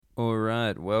All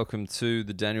right, welcome to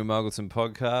the Daniel Muggleton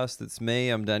podcast. It's me,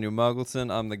 I'm Daniel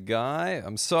Muggleton, I'm the guy.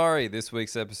 I'm sorry this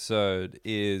week's episode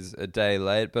is a day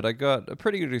late, but I got a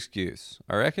pretty good excuse,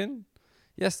 I reckon.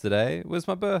 Yesterday was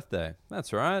my birthday.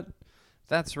 That's right.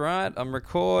 I'm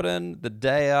recording the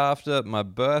day after my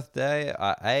birthday.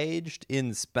 I aged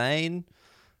in Spain,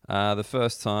 the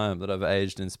first time that I've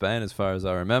aged in Spain as far as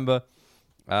I remember.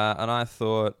 And I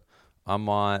thought I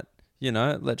might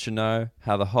let you know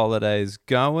how the holiday's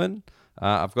going.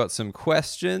 I've got some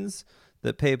questions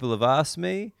that people have asked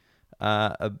me.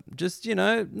 Just,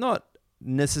 not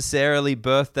necessarily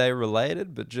birthday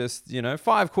related, but just,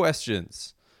 5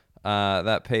 questions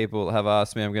that people have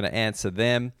asked me. I'm going to answer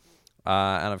them.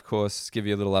 And of course, give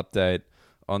you a little update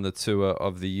on the tour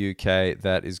of the UK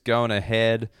that is going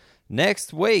ahead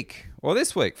next week. Or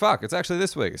this week. It's actually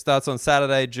this week. It starts on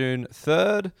Saturday, June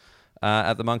 3rd.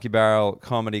 At the Monkey Barrel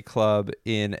Comedy Club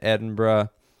in Edinburgh.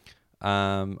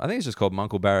 I think it's just called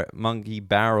Monkey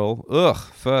Barrel.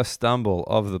 First stumble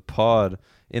of the pod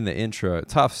in the intro.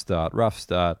 Tough start, rough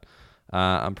start.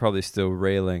 I'm probably still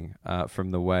reeling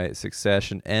from the way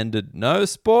Succession ended. No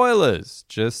spoilers,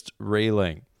 just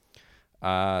reeling.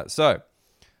 So,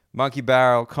 Monkey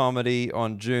Barrel Comedy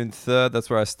on June 3rd. That's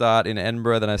where I start in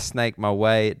Edinburgh. Then I snake my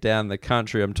way down the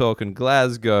country. I'm talking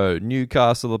Glasgow,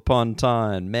 Newcastle upon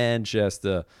Tyne,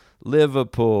 Manchester,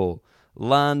 Liverpool,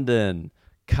 London,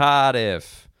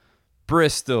 Cardiff,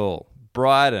 Bristol,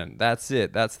 Brighton. That's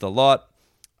it. That's the lot.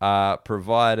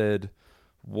 Provided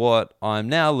what I'm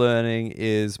now learning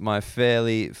is my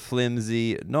fairly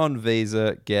flimsy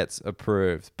non-visa gets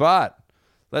approved. But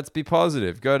let's be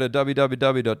positive. Go to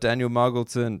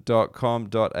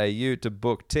www.danielmuggleton.com.au to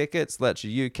book tickets. Let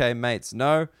your UK mates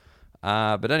know.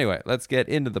 But anyway, let's get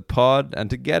into the pod. And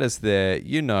to get us there,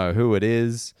 you know who it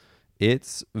is.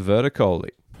 It's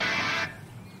Verticoli.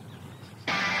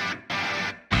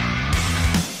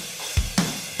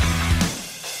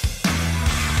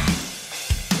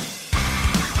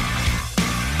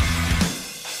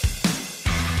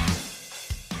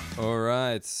 All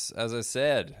right, as I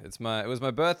said, it was my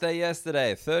birthday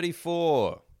yesterday,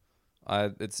 34.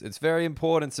 It's very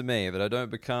important to me that I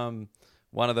don't become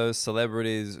one of those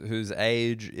celebrities whose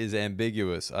age is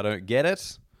ambiguous. I don't get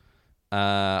it.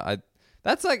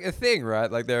 That's like a thing,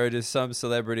 right? Like there are just some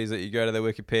celebrities that you go to their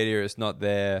Wikipedia, it's not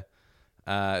there.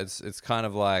 It's kind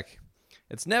of like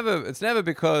it's never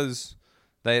because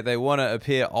they want to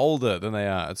appear older than they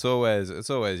are. It's always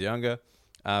younger.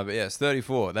 But yes,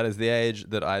 34. That is the age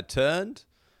that I turned.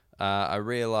 I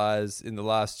realized in the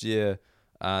last year,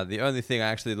 the only thing I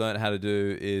actually learned how to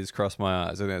do is cross my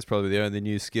eyes. I think that's probably the only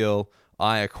new skill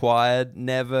I acquired.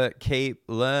 Never keep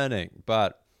learning.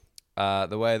 But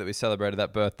the way that we celebrated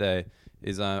that birthday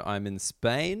is I'm in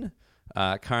Spain,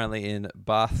 currently in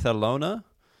Barcelona.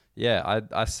 Yeah,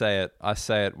 I say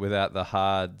it without the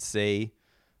hard C,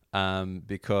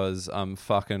 because I'm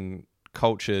fucking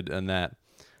cultured and that.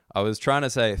 I was trying to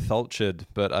say thultured,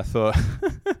 but I thought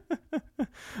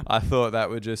that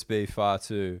would just be far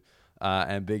too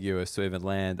ambiguous to even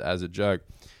land as a joke.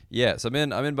 Yeah, so I'm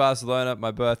in Barcelona.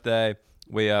 My birthday.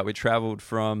 We traveled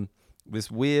from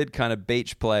this weird kind of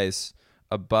beach place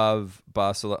above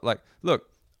Barcelona. Like, look,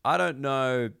 I don't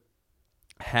know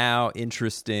how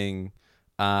interesting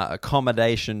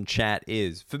accommodation chat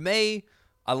is. For me,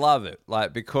 I love it.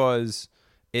 Like, because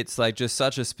it's like just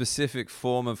such a specific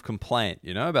form of complaint,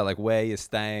 about like where you're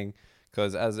staying.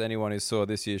 Because as anyone who saw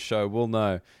this year's show will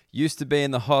know, used to be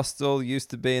in the hostel, used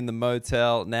to be in the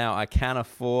motel. Now I can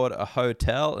afford a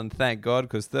hotel, and thank God,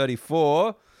 because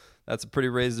 34, that's a pretty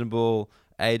reasonable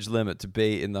age limit to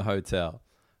be in the hotel.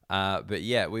 But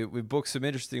yeah, we booked some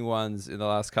interesting ones in the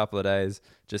last couple of days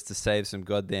just to save some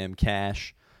goddamn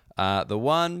cash. The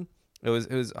one, it was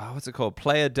what's it called?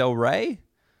 Playa del Rey,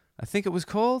 I think it was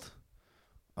called.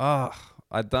 Oh,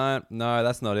 I don't know.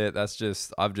 That's not it. That's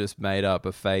just, I've just made up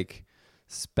a fake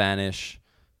Spanish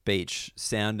beach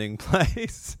sounding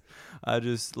place. I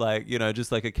just like, just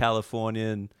like a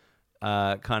Californian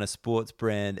kind of sports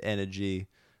brand energy.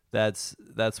 That's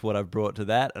what I've brought to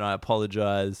that. And I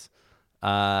apologize.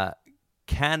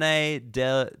 Canet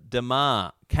de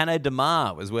Mar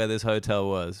was where this hotel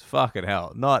was. Fucking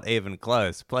hell. Not even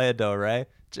close. Playa del Rey.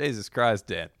 Jesus Christ,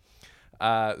 Dan.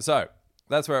 So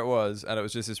that's where it was, and it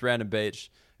was just this random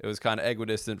beach. It was kind of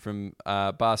equidistant from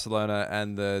Barcelona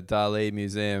and the Dalí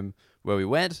Museum where we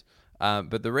went.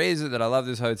 But the reason that I love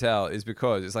this hotel is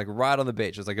because it's like right on the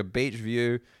beach. It's like a beach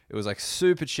view. It was like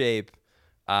super cheap,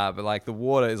 but like the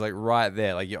water is like right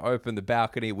there. Like you open the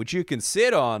balcony, which you can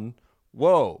sit on.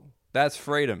 Whoa, that's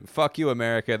freedom. Fuck you,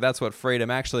 America. That's what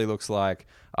freedom actually looks like.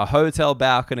 A hotel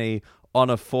balcony on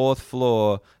a fourth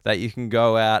floor that you can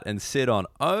go out and sit on.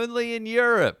 Only in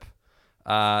Europe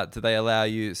do they allow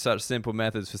you such simple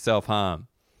methods for self-harm.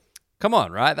 Come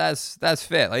on, right? That's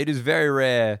fair. Like, it is very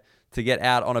rare to get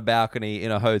out on a balcony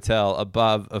in a hotel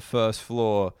above a first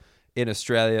floor in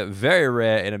Australia. Very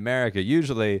rare in America.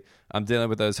 Usually, I'm dealing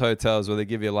with those hotels where they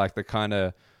give you like the kind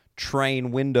of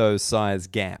train window size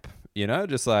gap, you know,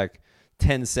 just like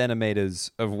 10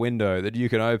 centimeters of window that you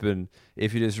can open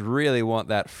if you just really want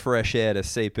that fresh air to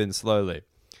seep in slowly.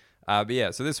 But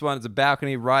yeah, so this one is a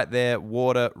balcony right there,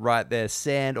 water right there,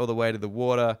 sand all the way to the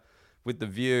water with the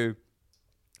view.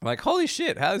 I'm like, holy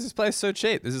shit, how is this place so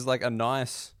cheap? This is like a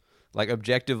nice, like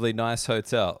objectively nice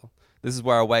hotel. This is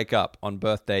where I wake up on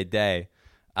birthday day.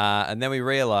 And then we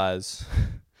realize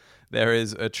there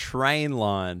is a train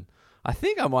line. I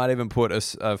think I might even put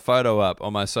a photo up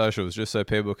on my socials just so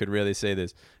people could really see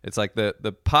this. It's like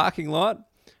the parking lot,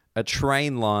 a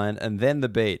train line, and then the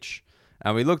beach.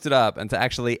 And we looked it up, and to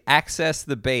actually access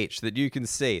the beach that you can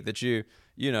see, that you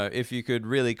know, if you could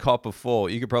really cop a fall,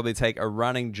 you could probably take a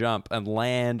running jump and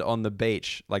land on the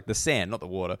beach, like the sand, not the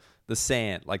water, the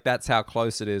sand. Like, that's how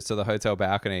close it is to the hotel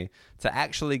balcony. To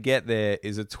actually get there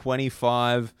is a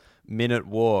 25-minute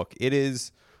walk. It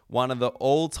is one of the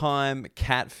all-time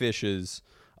catfishes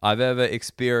I've ever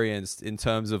experienced in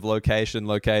terms of location.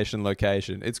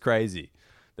 It's crazy.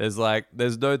 There's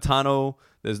no tunnel,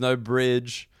 there's no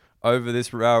bridge over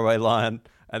this railway line,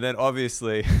 and then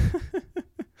obviously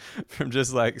from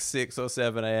just like 6 or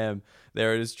 7 a.m.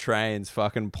 there is trains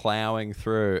fucking plowing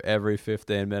through every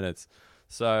 15 minutes.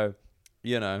 So,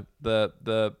 you know,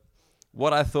 the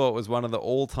what I thought was one of the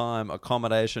all-time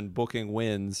accommodation booking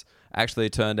wins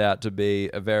actually turned out to be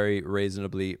a very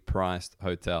reasonably priced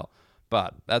hotel.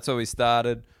 But that's where we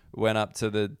started. Went up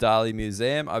to the Dali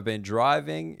Museum. I've been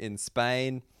driving in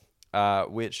Spain,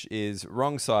 which is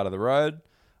wrong side of the road.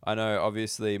 I know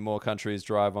obviously more countries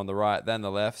drive on the right than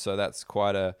the left, so that's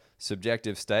quite a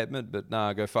subjective statement, but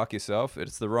nah, go fuck yourself.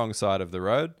 It's the wrong side of the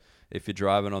road if you're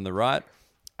driving on the right.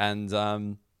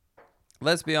 And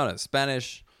let's be honest,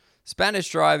 Spanish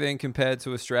driving compared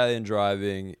to Australian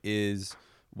driving is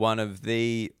one of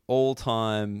the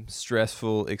all-time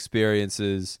stressful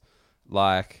experiences.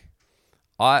 Like,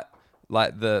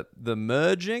 the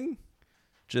merging,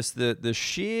 just the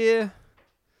sheer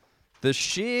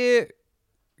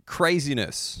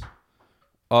craziness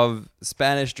of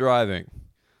Spanish driving.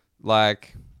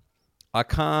 Like, I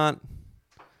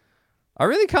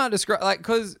really can't describe, like,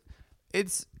 because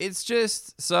it's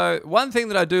just, so one thing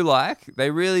that I do like,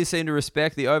 they really seem to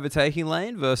respect the overtaking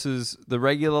lane versus the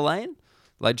regular lane.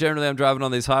 Like, generally I'm driving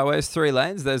on these highways, 3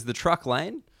 lanes. There's the truck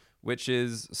lane, which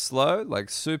is slow, like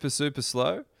super, super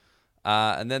slow.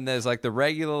 And then there's like the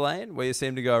regular lane where you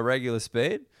seem to go a regular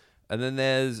speed. And then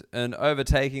there's an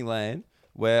overtaking lane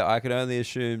where I can only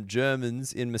assume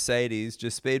Germans in Mercedes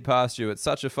just speed past you at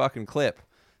such a fucking clip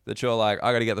that you're like,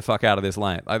 I got to get the fuck out of this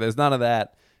lane. Like, there's none of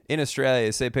that. In Australia,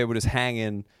 you see people just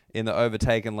hanging in the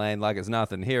overtaken lane like it's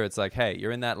nothing. Here, it's like, hey,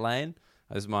 you're in that lane.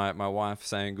 As my wife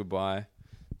saying goodbye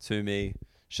to me.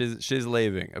 She's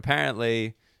leaving.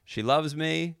 Apparently, she loves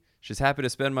me. She's happy to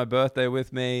spend my birthday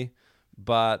with me,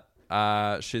 but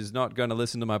she's not going to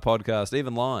listen to my podcast,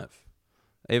 even live.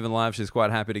 Even live, she's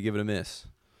quite happy to give it a miss.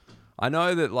 I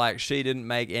know that, like, she didn't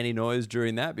make any noise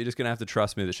during that, but you're just going to have to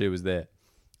trust me that she was there.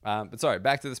 But sorry,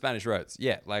 back to the Spanish roads.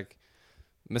 Yeah, like,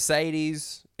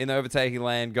 Mercedes in the overtaking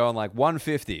lane going like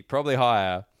 150, probably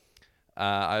higher.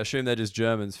 I assume they're just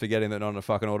Germans forgetting they're not on a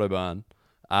fucking Autobahn.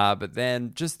 But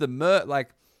then just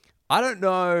like, I don't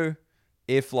know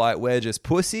if like we're just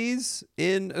pussies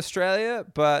in Australia,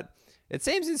 but it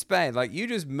seems in Spain, like you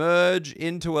just merge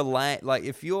into a lane. Like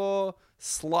if you're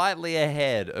slightly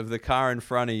ahead of the car in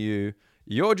front of you,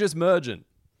 you're just merging.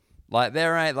 Like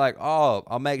there ain't like, oh,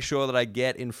 I'll make sure that I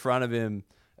get in front of him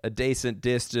a decent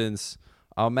distance.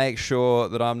 I'll make sure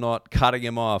that I'm not cutting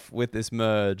him off with this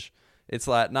merge. It's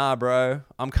like, nah, bro,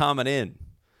 I'm coming in.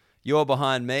 You're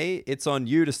behind me. It's on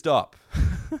you to stop.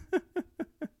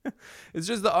 It's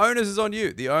just the onus is on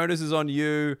you. The onus is on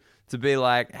you to be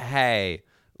like, hey,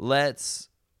 let's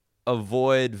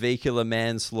avoid vehicular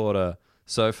manslaughter.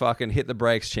 So fucking hit the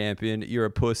brakes, champion. You're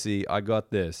a pussy. I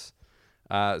got this.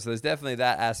 So there's definitely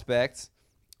that aspect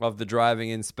of the driving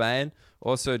in Spain.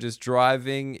 Also, just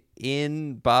driving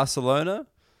in Barcelona,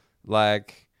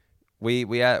 like we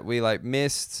like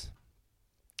missed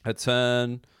a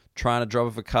turn trying to drop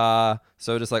off a car.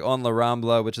 So just like on La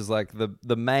Rambla, which is like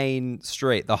the main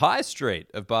street, the high street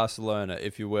of Barcelona,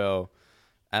 if you will.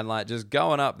 And like just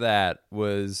going up that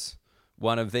was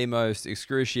one of the most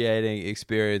excruciating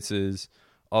experiences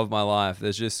of my life.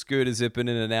 There's just scooters zipping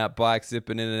in and out, bikes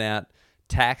zipping in and out,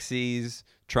 taxis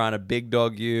trying to big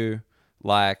dog you.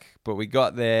 Like, but we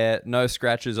got there, no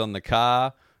scratches on the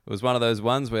car. It was one of those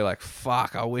ones where you're like,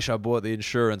 fuck, I wish I bought the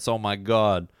insurance. Oh my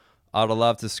God. I'd have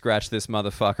loved to scratch this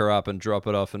motherfucker up and drop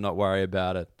it off and not worry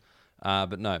about it.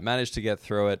 But no, managed to get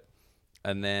through it.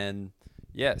 And then,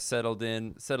 yeah, settled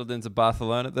into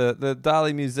Barcelona. The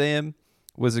Dali Museum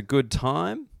was a good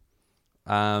time.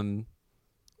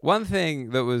 One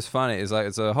thing that was funny is like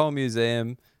it's a whole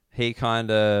museum. He designed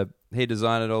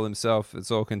it all himself. It's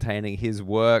all containing his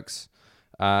works.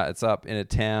 It's up in a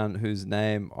town whose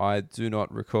name I do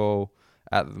not recall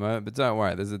at the moment. But don't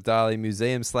worry, there's a Dali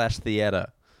Museum / theater,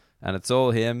 and it's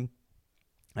all him.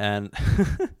 And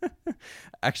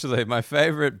actually, my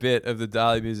favorite bit of the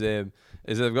Dali Museum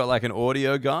is they've got like an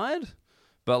audio guide,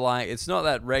 but like it's not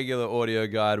that regular audio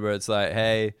guide where it's like,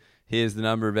 hey, here's the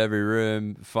number of every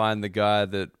room, find the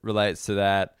guide that relates to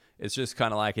that. It's just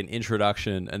kind of like an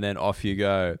introduction and then off you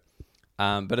go.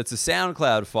 But it's a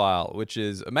SoundCloud file, which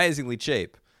is amazingly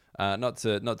cheap. Not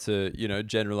to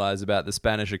generalize about the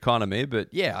Spanish economy, but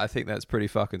yeah, I think that's pretty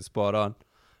fucking spot on.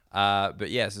 But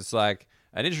yes, it's like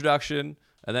an introduction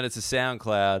and then it's a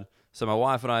SoundCloud. So my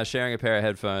wife and I are sharing a pair of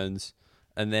headphones,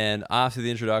 and then after the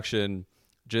introduction,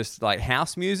 just like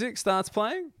house music starts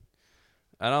playing,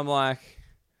 and I'm like,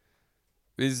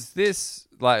 is this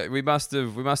like we must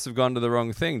have gone to the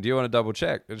wrong thing? Do you want to double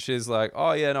check? And she's like,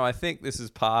 oh yeah, no, I think this is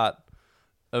part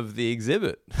of the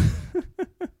exhibit.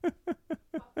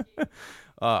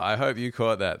 Oh, I hope you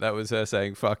caught that. That was her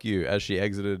saying fuck you as she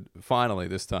exited finally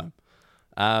this time.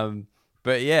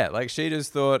 But yeah, like she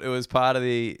just thought it was part of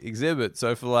the exhibit.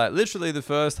 So for like literally the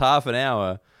first half an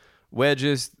hour, we're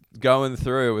just going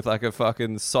through with like a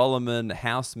fucking Solomon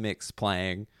house mix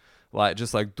playing, like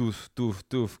just like doof, doof,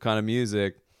 doof kind of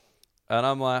music. And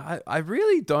I'm like, I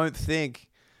really don't think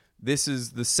this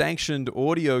is the sanctioned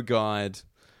audio guide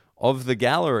of the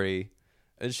gallery.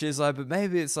 And she's like, but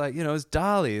maybe it's like, it's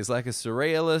Dali. It's like a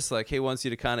surrealist. Like he wants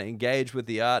you to kind of engage with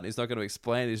the art. And he's not going to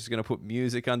explain it. He's just going to put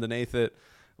music underneath it.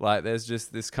 Like there's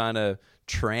just this kind of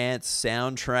trance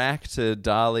soundtrack to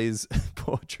Dali's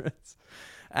portraits.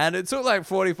 And it took like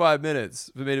 45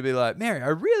 minutes for me to be like, Mary, I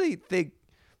really think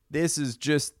this is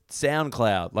just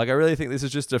SoundCloud. Like I really think this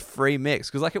is just a free mix.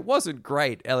 Because like it wasn't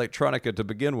great electronica to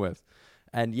begin with.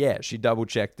 And yeah, she double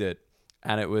checked it.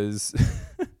 And it was...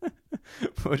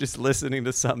 we're just listening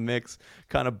to some mix,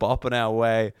 kind of bopping our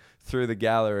way through the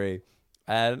gallery.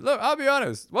 And look, I'll be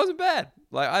honest, it wasn't bad.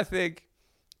 Like I think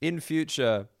in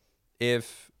future,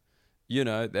 if,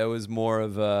 there was more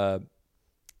of a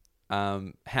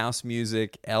house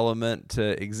music element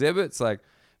to exhibits, like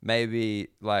maybe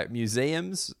like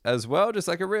museums as well, just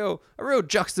like a real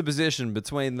juxtaposition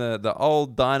between the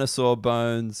old dinosaur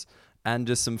bones and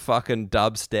just some fucking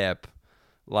dubstep.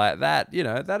 Like that,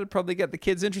 that'd probably get the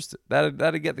kids interested.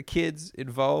 That'd get the kids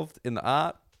involved in the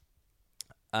art.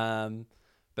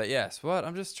 But yes,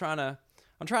 I'm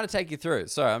trying to take you through.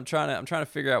 Sorry, I'm trying to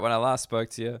figure out when I last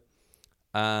spoke to you.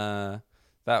 That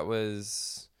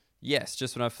was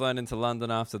just when I flown into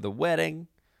London after the wedding,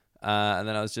 and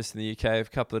then I was just in the UK for a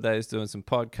couple of days doing some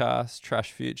podcasts.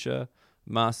 Trash Future,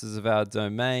 Masters of Our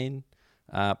Domain,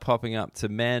 popping up to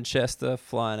Manchester,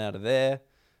 flying out of there.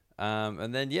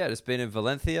 And then, just been in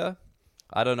Valencia.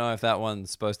 I don't know if that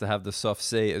one's supposed to have the soft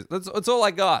C. It's all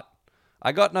I got.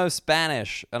 I got no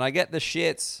Spanish, and I get the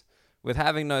shits with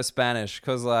having no Spanish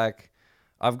because, like,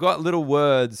 I've got little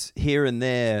words here and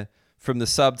there from the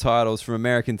subtitles from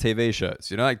American TV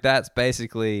shows. Like, that's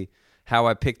basically how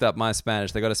I picked up my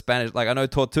Spanish. They got a Spanish... Like, I know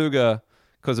Tortuga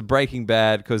because of Breaking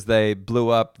Bad because they blew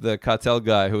up the cartel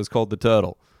guy who was called the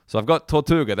Turtle. So I've got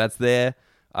Tortuga. That's there.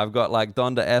 I've got like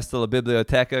Donde Está la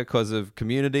Biblioteca because of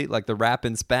Community, like the rap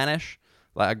in Spanish.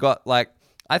 Like I got like,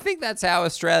 I think that's how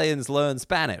Australians learn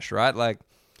Spanish, right? Like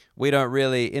we don't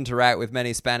really interact with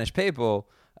many Spanish people.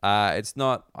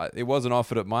 It wasn't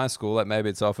offered at my school. Like maybe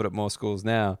it's offered at more schools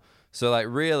now. So like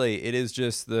really it is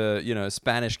just the,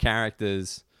 Spanish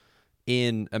characters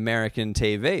in American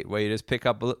TV where you just pick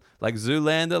up like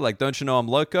Zoolander, like Don't You Know I'm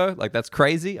Loco? Like that's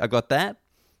crazy. I got that.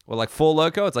 Or like 4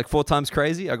 Loco, it's like 4 times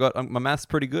crazy. I got my math's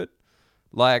pretty good.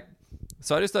 Like,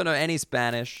 so I just don't know any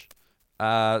Spanish.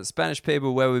 Spanish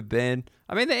people where we've been.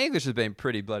 I mean, the English has been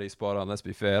pretty bloody spot on. Let's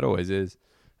be fair, it always is.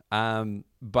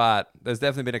 But there's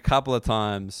definitely been a couple of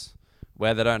times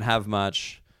where they don't have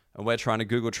much, and we're trying to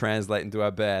Google Translate and do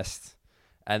our best,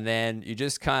 and then you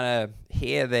just kind of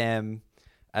hear them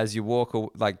as you walk,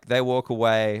 like they walk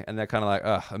away, and they're kind of like,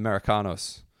 "Ugh,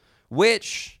 Americanos,"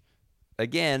 which.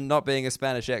 Again, not being a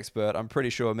Spanish expert, I'm pretty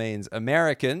sure means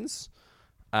Americans.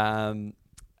 And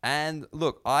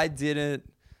look, I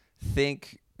didn't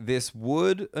think this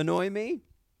would annoy me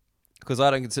because I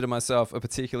don't consider myself a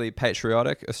particularly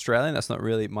patriotic Australian. That's not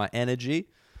really my energy.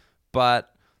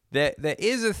 But there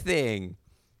is a thing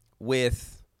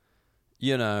with,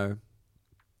 you know,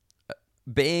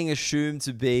 being assumed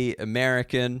to be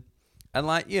American. And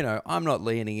like, you know, I'm not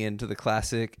leaning into the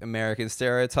classic American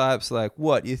stereotypes. Like,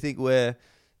 what, you think we're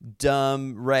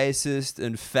dumb, racist,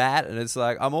 and fat? And it's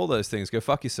like, I'm all those things. Go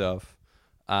fuck yourself.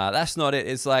 That's not it.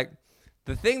 It's like,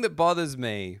 the thing that bothers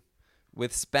me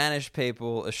with Spanish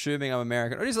people assuming I'm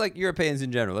American, or just like Europeans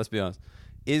in general, let's be honest,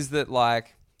 is that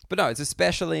like, but no, it's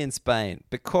especially in Spain,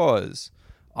 because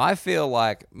I feel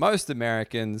like most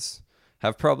Americans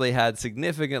have probably had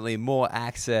significantly more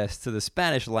access to the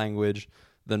Spanish language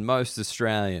than most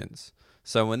Australians.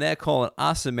 So when they're calling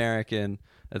us American,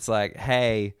 it's like,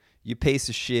 hey, you piece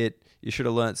of shit, you should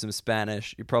have learned some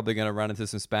Spanish. You're probably going to run into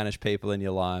some Spanish people in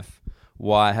your life.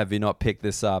 Why have you not picked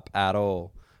this up at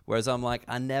all? Whereas I'm like,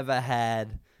 I never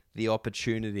had the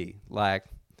opportunity. Like,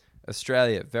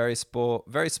 Australia, very small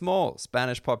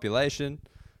Spanish population.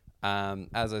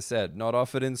 As I said, not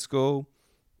offered in school.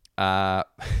 I'm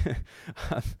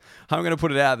going to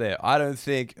put it out there. I don't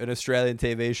think an Australian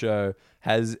TV show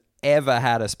has ever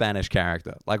had a Spanish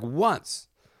character. Like, once.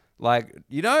 Like,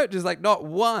 you know, just like not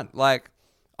one. Like,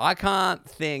 I can't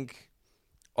think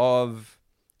of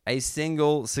a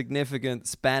single significant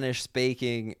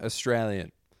Spanish-speaking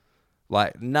Australian.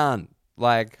 Like, none.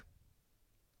 Like,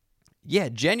 yeah,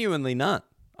 genuinely none.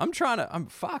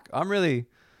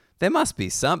 There must be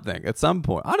something at some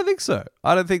point. I don't think so.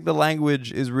 I don't think the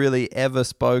language is really ever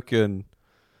spoken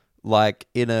like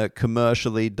in a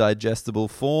commercially digestible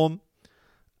form.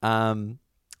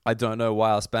 I don't know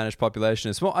why our Spanish population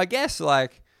is small. I guess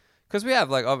like, because we have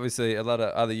like obviously a lot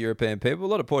of other European people, a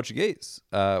lot of Portuguese,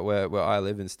 where I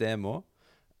live in Stanmore,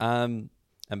 and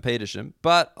Petersham.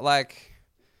 But like,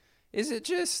 is it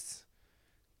just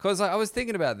because like, I was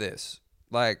thinking about this,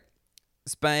 like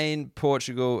Spain,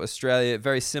 Portugal, Australia,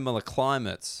 very similar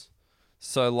climates.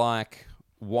 So like,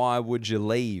 why would you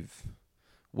leave?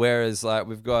 Whereas like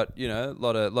we've got, you know, a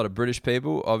lot of British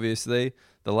people, obviously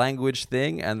the language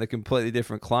thing and the completely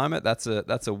different climate. That's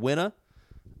a winner.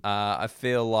 I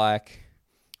feel like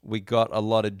we got a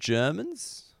lot of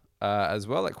Germans as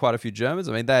well, like quite a few Germans.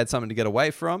 I mean, they had something to get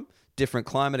away from. Different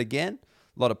climate again.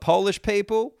 A lot of Polish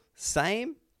people,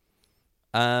 same.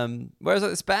 Whereas like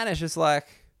the Spanish, it's like,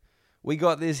 we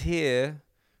got this here.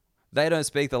 They don't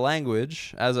speak the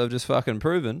language, as I've just fucking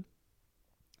proven.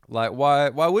 Like, why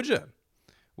would you?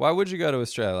 Why would you go to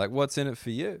Australia? Like, what's in it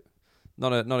for you?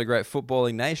 Not a great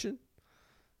footballing nation.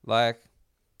 Like,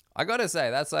 I gotta say,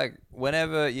 that's like,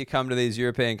 whenever you come to these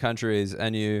European countries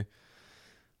and you,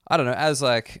 I don't know, as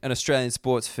like an Australian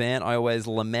sports fan, I always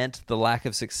lament the lack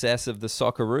of success of the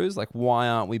Socceroos. Like, why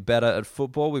aren't we better at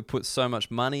football? We put so much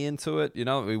money into it. You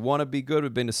know, we want to be good.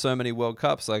 We've been to so many World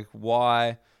Cups. Like,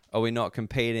 why are we not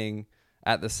competing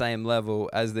at the same level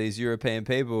as these European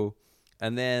people?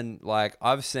 And then, like,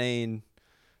 I've seen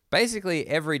basically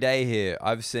every day here,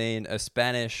 I've seen a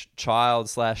Spanish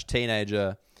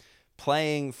child/teenager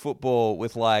playing football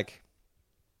with like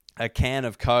a can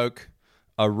of Coke,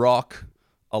 a rock,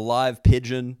 a live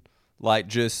pigeon, like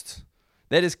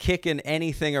they're just kicking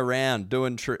anything around,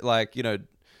 doing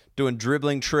doing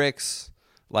dribbling tricks,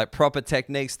 like proper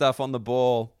technique stuff on the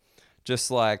ball,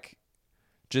 just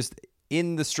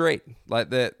in the street. Like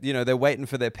they're waiting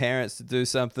for their parents to do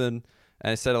something,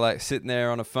 and instead of like sitting there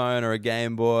on a phone or a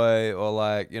Game Boy or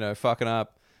like, fucking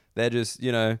up, they're just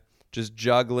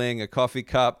juggling a coffee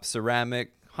cup,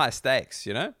 ceramic, high stakes,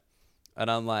 And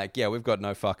I'm like, yeah, we've got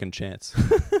no fucking chance.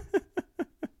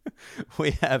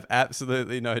 We have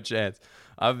absolutely no chance.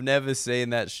 I've never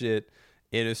seen that shit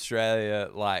in Australia,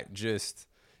 like just,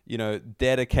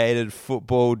 dedicated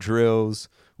football drills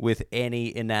with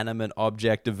any inanimate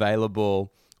object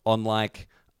available on like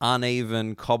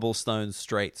uneven cobblestone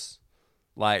streets.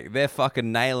 Like, they're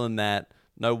fucking nailing that.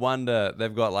 No wonder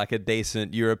they've got like a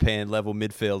decent European level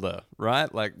midfielder,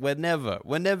 right? Like, we're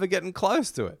never getting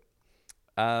close to it.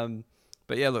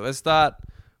 But yeah, look, let's start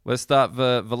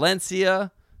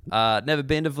Valencia. Never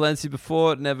been to Valencia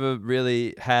before. Never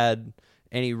really had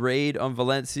any read on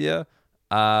Valencia.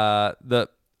 All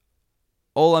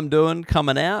I'm doing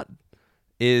coming out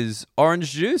is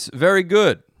orange juice. Very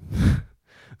good.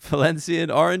 Valencian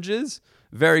oranges,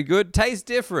 very good. Tastes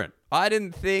different. I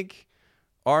didn't think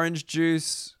orange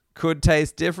juice could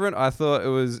taste different. I thought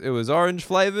it was orange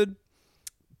flavored.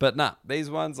 But nah, these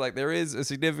ones, like, there is a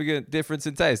significant difference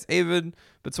in taste. Even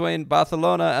between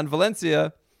Barcelona and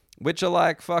Valencia, which are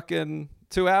like fucking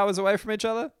 2 hours away from each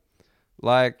other.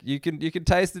 Like, you can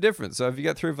taste the difference. So if you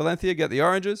get through Valencia, get the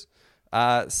oranges.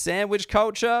 Sandwich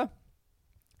culture,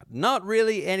 Not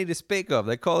really any to speak of.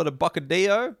 They call it a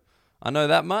bocadillo. I know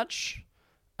that much.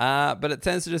 But it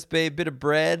tends to just be a bit of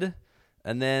bread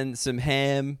and then some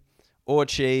ham or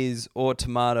cheese or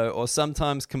tomato or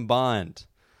sometimes combined.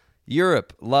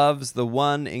 Europe loves the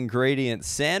one ingredient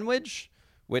sandwich,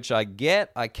 which I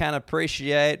get, I can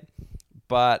appreciate,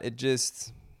 but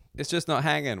it's just not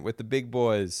hanging with the big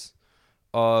boys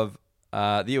of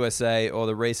the USA or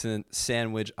the recent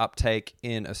sandwich uptake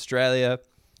in Australia.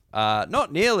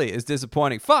 Not nearly as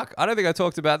disappointing. Fuck, I don't think I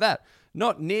talked about that.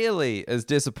 Not nearly as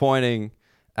disappointing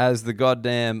as the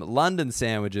goddamn London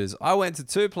sandwiches. I went to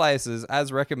two places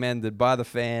as recommended by the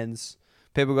fans.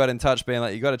 People got in touch being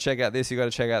like, you got to check out this, you got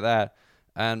to check out that.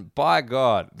 And by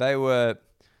God, they were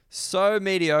so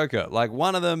mediocre. Like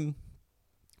one of them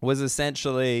was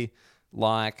essentially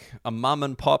like a mum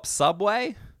and pop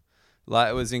Subway. Like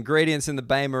it was ingredients in the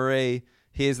Bain Marie.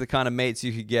 Here's the kind of meats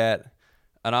you could get.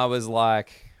 And I was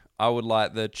like, I would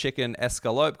like the chicken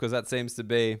escalope because that seems to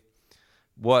be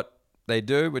what they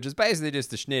do, which is basically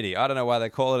just a schnitty. I don't know why they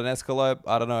call it an escalope.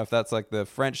 I don't know if that's like the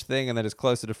French thing and they're just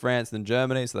closer to France than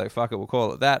Germany. So they fuck it, we'll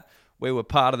call it that. We were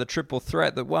part of the triple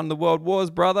threat that won the world wars,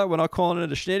 brother. We're not calling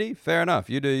it a schnitty. Fair enough.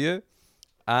 You do you.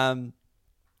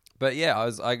 But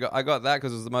yeah, I got that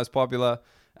because it was the most popular.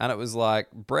 And it was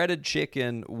like breaded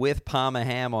chicken with Parma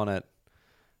ham on it.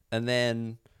 And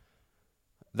then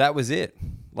that was it.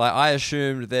 Like I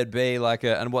assumed there'd be like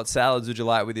and what salads would you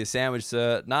like with your sandwich,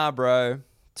 sir? Nah, bro.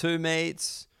 2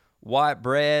 meats, white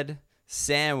bread,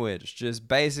 sandwich. Just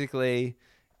basically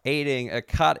eating a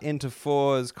cut into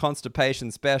fours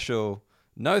constipation special.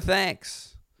 No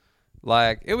thanks.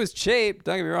 Like it was cheap.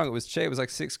 Don't get me wrong. It was cheap. It was like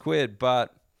 £6,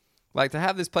 but like to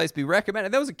have this place be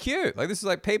recommended, there was a queue. Like this is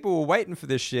like people were waiting for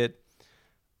this shit.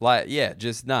 Like, yeah,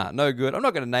 just no good. I'm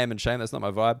not going to name and shame. That's not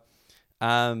my vibe.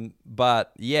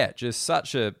 But yeah, just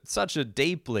such a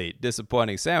deeply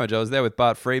disappointing sandwich. I was there with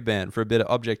Bart Freeban for a bit of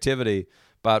objectivity.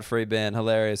 Bart Freeban,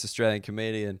 hilarious Australian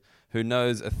comedian who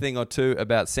knows a thing or two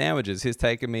about sandwiches. He's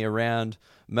taken me around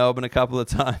Melbourne a couple of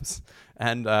times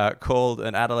and called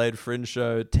an Adelaide Fringe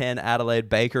show 10 Adelaide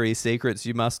bakery secrets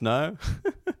you must know.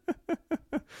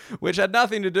 Which had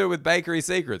nothing to do with bakery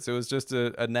secrets. It was just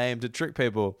a name to trick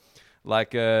people,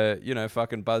 like a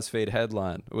fucking BuzzFeed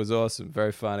headline. It was awesome,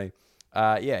 very funny.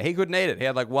 Yeah, he couldn't eat it. He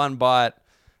had like one bite,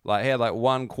 like he had like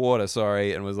 1/4,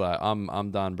 sorry, and was like,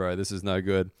 I'm done, bro. This is no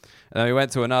good. And then we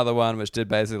went to another one which did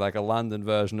basically like a London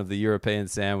version of the European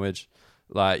sandwich,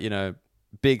 like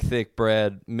big thick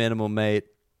bread, minimal meat.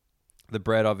 The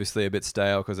bread obviously a bit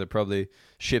stale because they probably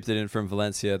shipped it in from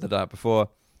Valencia the night before.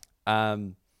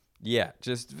 Yeah,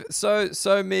 just so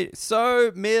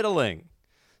middling,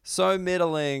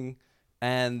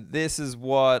 and this is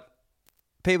what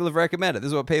people have recommended. This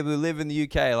is what people who live in the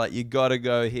UK like. You got to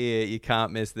go here. You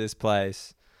can't miss this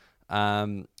place.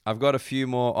 I've got a few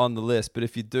more on the list, but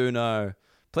if you do know,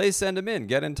 please send them in.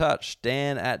 Get in touch.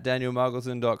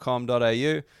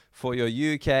 Dan@danielmuggleton.com.au for your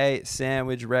UK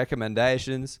sandwich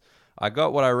recommendations. I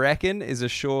got what I reckon is a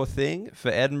sure thing for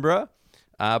Edinburgh.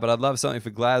 But I'd love something for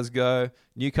Glasgow.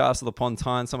 Newcastle upon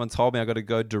Tyne, someone told me I got to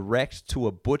go direct to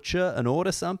a butcher and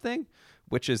order something,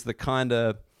 which is the kind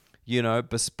of,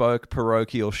 bespoke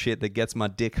parochial shit that gets my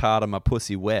dick hard and my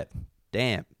pussy wet.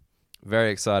 Damn.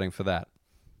 Very exciting for that.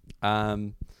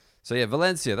 So yeah,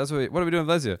 Valencia. What are we doing in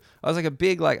Valencia? I was like a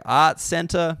big like art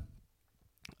center.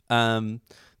 There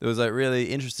was like really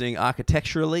interesting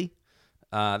architecturally.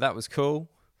 That was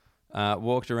cool.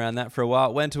 Walked around that for a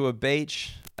while. Went to a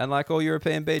beach. And like all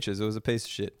European beaches, it was a piece of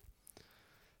shit.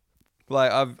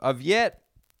 Like I've yet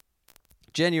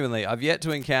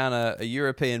to encounter a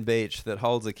European beach that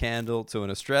holds a candle to an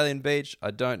Australian beach.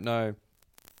 I don't know.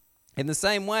 In the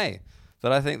same way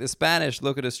that I think the Spanish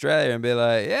look at Australia and be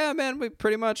like, yeah, man, we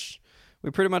pretty much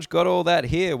got all that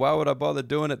here. Why would I bother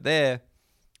doing it there?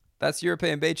 That's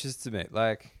European beaches to me.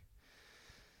 Like,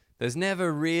 there's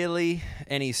never really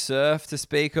any surf to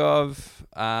speak of.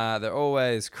 They're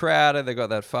always crowded. They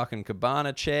got that fucking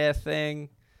cabana chair thing.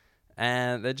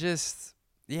 And there's just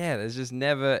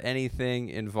never anything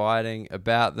inviting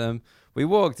about them. We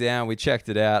walked down, we checked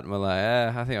it out, and we're like,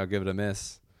 I think I'll give it a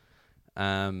miss.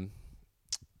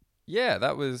 Yeah,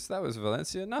 that was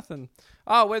Valencia. Nothing.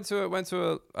 Oh, went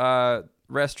to a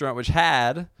restaurant which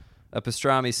had a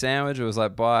pastrami sandwich. It was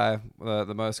like by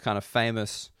the most kind of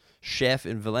famous chef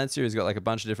in Valencia. He's got like a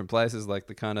bunch of different places, like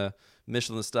the kind of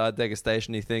Michelin star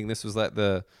degustation-y thing. This was like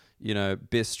the,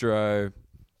 bistro,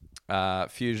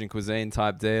 fusion cuisine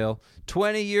type deal.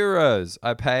 20 euros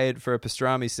I paid for a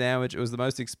pastrami sandwich. It was the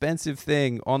most expensive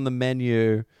thing on the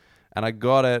menu, and I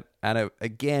got it, and it,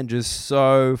 again, just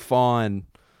so fine.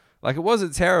 Like, it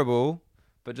wasn't terrible,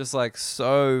 but just like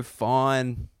so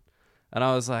fine. And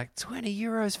I was like, 20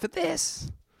 euros for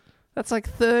this? That's like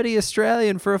 30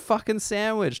 Australian for a fucking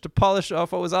sandwich to polish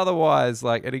off what was otherwise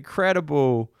like an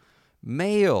incredible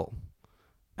meal.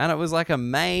 And it was like a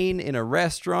main in a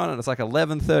restaurant, and it's like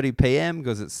 11:30 p.m.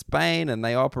 because it's Spain, and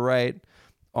they operate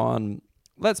on,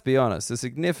 let's be honest, a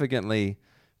significantly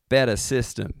better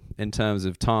system in terms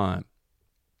of time.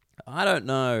 I don't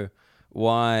know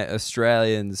why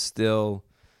Australians still,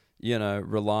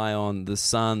 rely on the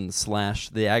sun /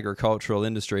 the agricultural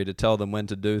industry to tell them when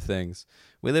to do things.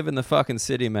 We live in the fucking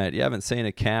city, mate. You haven't seen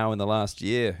a cow in the last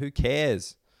year. Who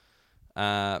cares?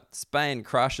 Spain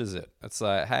crushes it. It's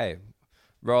like, hey,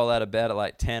 roll out of bed at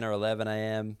like 10 or 11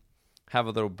 a.m., have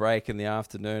a little break in the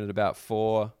afternoon at about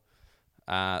 4.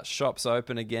 Shops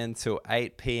open again till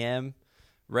 8 p.m.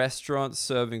 Restaurants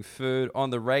serving food on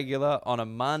the regular on a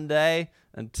Monday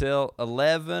until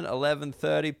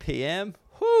 11:30 p.m.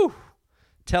 Whew!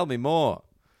 Tell me more.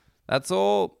 That's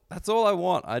all I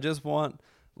want. I just want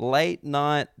late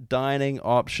night dining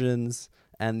options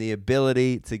and the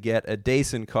ability to get a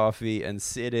decent coffee and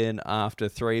sit in after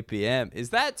 3 p.m. Is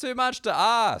that too much to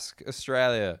ask,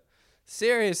 Australia?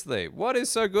 Seriously, what is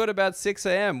so good about 6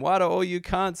 a.m.? Why do all you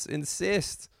cunts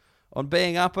insist on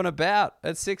being up and about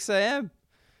at 6 a.m.?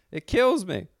 It kills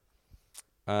me.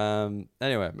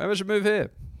 Anyway, maybe I should move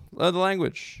here. Learn the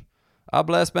language.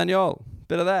 Habla español.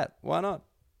 Bit of that. Why not?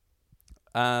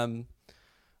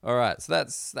 All right, so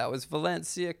that was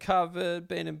Valencia covered.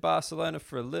 Been in Barcelona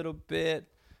for a little bit.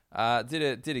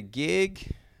 Did a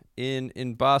gig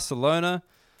in Barcelona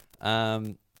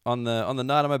on the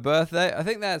night of my birthday. I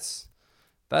think that's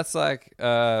like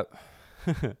a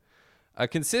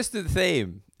consistent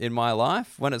theme in my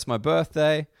life. When it's my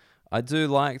birthday, I do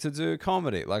like to do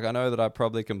comedy. Like, I know that I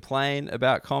probably complain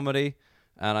about comedy,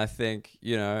 and I think,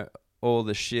 all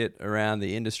the shit around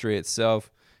the industry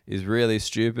itself is really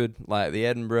stupid. Like the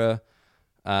Edinburgh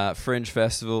Fringe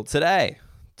Festival today,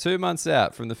 2 months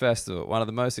out from the festival, one of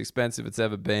the most expensive it's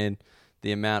ever been.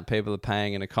 The amount people are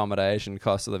paying in accommodation,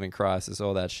 cost of living crisis,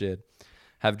 all that shit.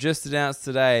 Have just announced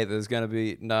today there's going to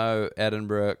be no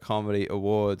Edinburgh Comedy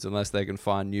Awards unless they can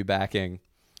find new backing.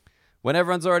 When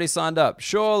everyone's already signed up,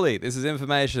 surely this is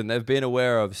information they've been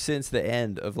aware of since the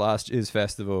end of last year's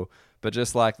festival. But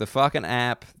just like the fucking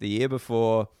app the year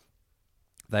before,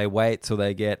 they wait till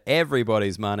they get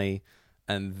everybody's money,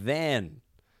 and then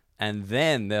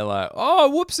they're like, oh,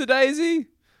 whoops-a-daisy.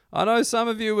 I know some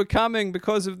of you were coming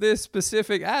because of this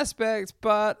specific aspect,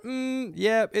 but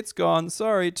yeah, it's gone.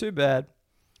 Sorry, too bad.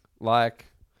 Like,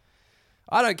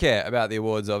 I don't care about the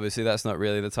awards, obviously. That's not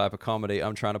really the type of comedy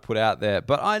I'm trying to put out there.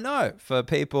 But I know for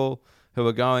people who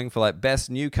are going for like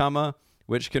best newcomer,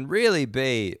 which can really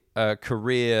be a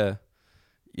career,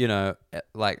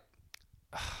 like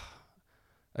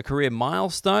a career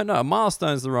milestone. No, a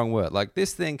milestone is the wrong word. Like,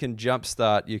 this thing can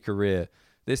jumpstart your career.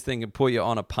 This thing can put you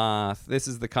on a path. This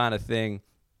is the kind of thing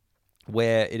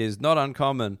where it is not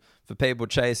uncommon for people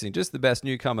chasing just the best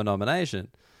newcomer nomination.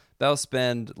 They'll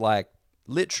spend like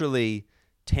literally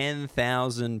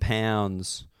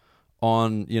 £10,000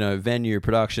 on, venue,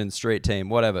 production, street team,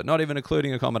 whatever, not even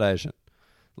including accommodation.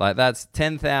 Like, that's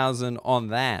 10,000 on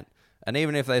that. And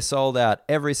even if they sold out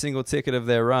every single ticket of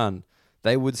their run,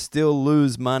 they would still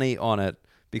lose money on it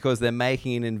because they're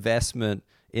making an investment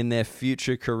in their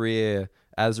future career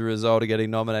as a result of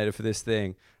getting nominated for this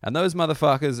thing. And those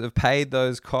motherfuckers have paid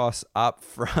those costs up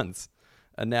front.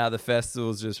 And now the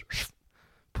festival's just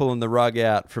pulling the rug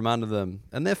out from under them.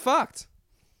 And they're fucked.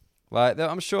 Like,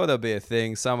 I'm sure there'll be a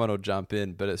thing. Someone will jump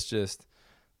in. But it's just,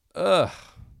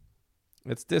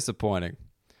 it's disappointing.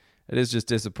 It is just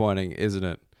disappointing, isn't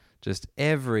it? Just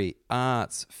every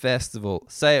arts festival,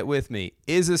 say it with me,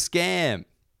 is a scam.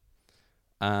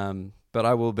 But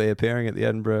I will be appearing at the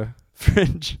Edinburgh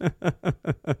Fringe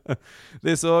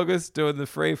this August, doing the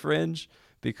free Fringe,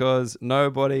 because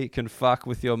nobody can fuck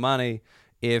with your money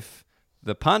if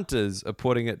the punters are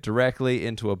putting it directly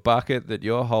into a bucket that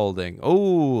you're holding.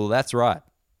 Oh, that's right.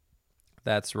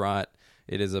 That's right.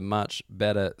 It is a much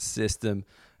better system.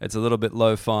 It's a little bit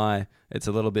lo-fi. It's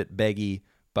a little bit beggy.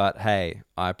 But hey,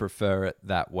 I prefer it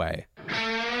that way.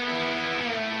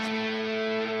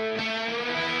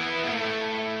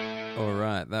 All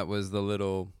right, that was a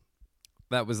little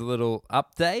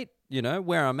update,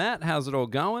 where I'm at, how's it all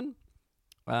going?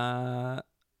 I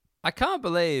can't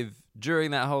believe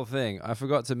during that whole thing I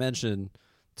forgot to mention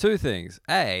two things.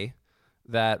 A,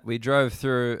 that we drove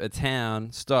through a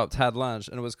town, stopped, had lunch,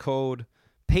 and it was called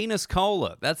Penis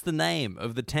Cola. That's the name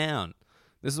of the town.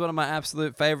 This is one of my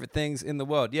absolute favorite things in the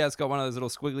world. Yeah, it's got one of those little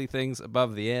squiggly things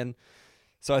above the N.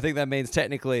 So I think that means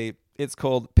technically it's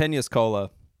called Penis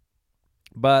Cola.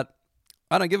 But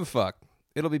I don't give a fuck.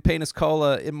 It'll be Penis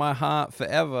Cola in my heart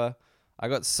forever. I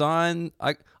got signed.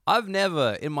 I've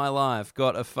never in my life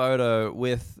got a photo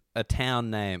with a town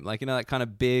name. Like, you know, that kind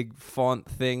of big font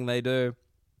thing they do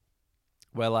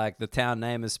where like the town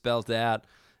name is spelled out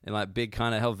in like big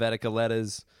kind of Helvetica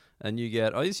letters, and you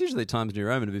get, it's usually Times New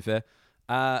Roman to be fair,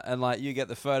 and like you get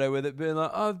the photo with it being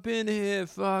like, I've been here,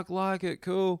 fuck, like it,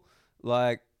 cool.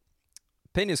 Like,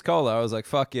 Penis Cola, I was like,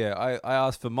 fuck yeah. I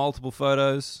asked for multiple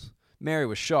photos. Mary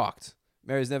was shocked.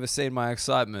 Mary's never seen my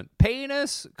excitement.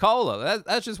 Penis Cola.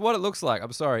 That's just what it looks like.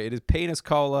 I'm sorry. It is Penis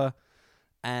Cola,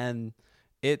 and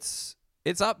it's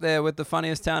up there with the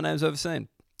funniest town names I've ever seen.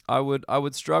 I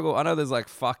would struggle. I know there's like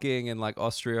fucking and like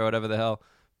Austria or whatever the hell,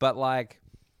 but like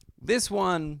this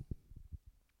one,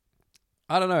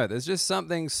 I don't know. There's just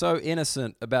something so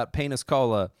innocent about Penis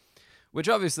Cola, which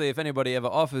obviously if anybody ever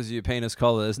offers you Penis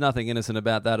Cola, there's nothing innocent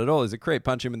about that at all. He's a creep.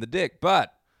 Punch him in the dick.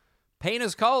 But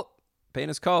Penis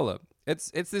Cola.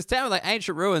 It's this town with like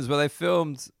ancient ruins where they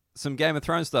filmed some Game of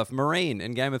Thrones stuff. Marine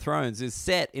in Game of Thrones is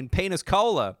set in Penis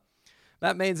Cola.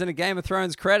 That means in a Game of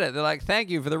Thrones credit, they're like, thank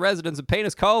you for the residents of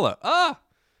Penis Cola. It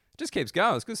just keeps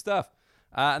going. It's good stuff.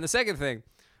 And the second thing,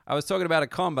 I was talking about a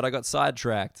con, but I got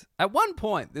sidetracked. At one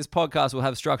point, this podcast will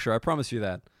have structure. I promise you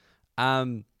that.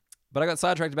 But I got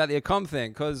sidetracked about the Ecom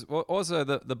thing because also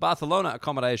the Barcelona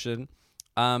accommodation,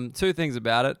 two things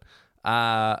about it.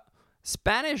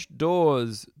 Spanish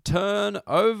doors turn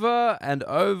over and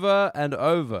over and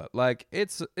over. Like,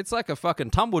 it's like a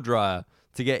fucking tumble dryer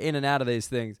to get in and out of these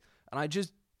things. And I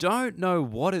just don't know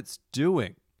what it's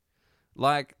doing.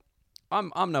 Like,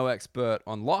 I'm no expert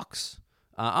on locks.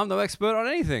 I'm no expert on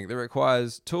anything that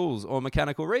requires tools or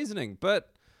mechanical reasoning.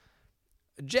 But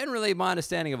generally, my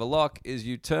understanding of a lock is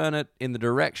you turn it in the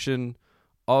direction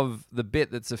of the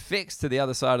bit that's affixed to the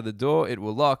other side of the door, it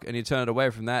will lock, and you turn it away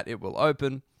from that, it will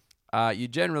open. You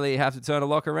generally have to turn a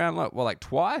lock around, like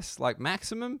twice, like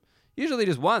maximum. Usually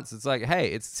just once. It's like, hey,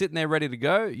 it's sitting there ready to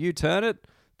go. You turn it,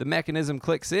 the mechanism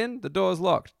clicks in, the door's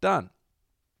locked, done.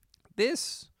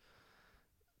 These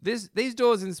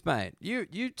doors in Spain,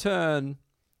 you turn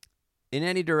in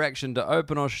any direction to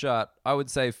open or shut, I would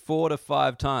say 4 to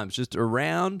 5 times, just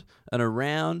around and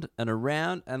around and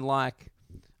around, and like,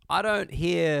 I don't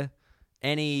hear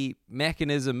any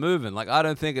mechanism moving. Like, I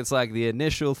don't think it's like the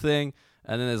initial thing,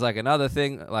 and then there's like another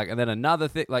thing, like, and then another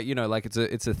thing, like, you know, like it's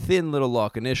a thin little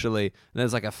lock initially, and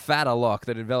there's like a fatter lock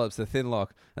that envelops the thin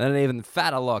lock, and then an even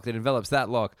fatter lock that envelops that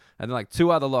lock, and then like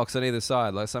 2 other locks on either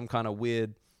side, like some kind of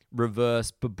weird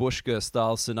reverse babushka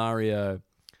style scenario.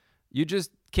 You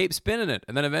just keep spinning it,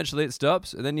 and then eventually it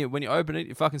stops, and then when you open it,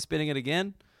 you're fucking spinning it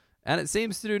again, and it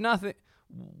seems to do nothing.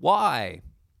 Why?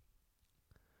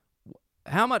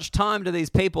 How much time do these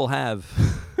people have?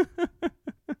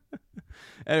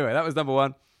 Anyway, that was number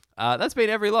 1. That's been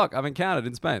every lock I've encountered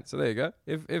in Spain. So there you go.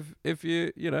 If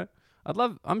you know,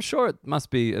 I'm sure it must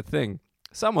be a thing.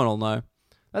 Someone will know.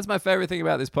 That's my favorite thing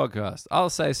about this podcast. I'll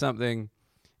say something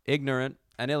ignorant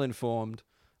and ill-informed,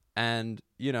 and,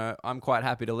 you know, I'm quite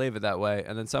happy to leave it that way.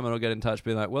 And then someone will get in touch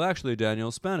being like, well, actually,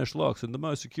 Daniel, Spanish locks are the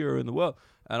most secure in the world.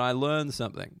 And I learned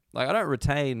something. Like, I don't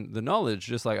retain the knowledge,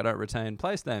 just like I don't retain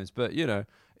place names. But, you know,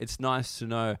 it's nice to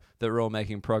know that we're all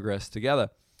making progress together.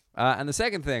 And the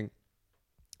second thing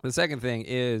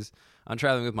is I'm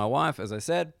traveling with my wife, as I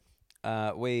said.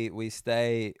 We're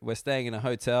staying in a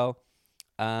hotel,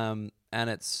 and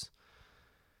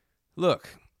look,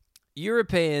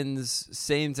 Europeans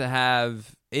seem to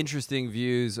have interesting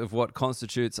views of what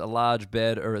constitutes a large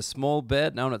bed or a small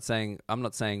bed. Now, I'm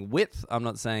not saying width, I'm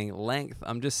not saying length.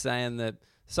 I'm just saying that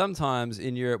sometimes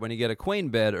in Europe, when you get a queen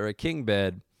bed or a king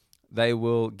bed, they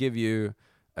will give you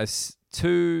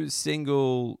 2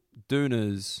 single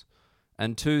doonas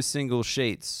and 2 single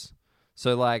sheets.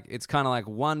 So like, it's kind of like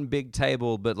one big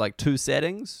table, but like 2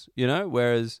 settings, you know?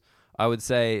 Whereas I would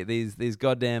say these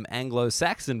goddamn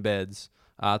Anglo-Saxon beds,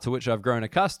 to which I've grown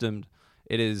accustomed,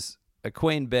 it is a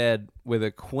queen bed with a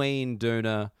queen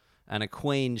doona and a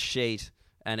queen sheet,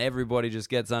 and everybody just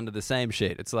gets under the same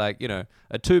sheet. It's like, you know,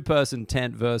 a 2-person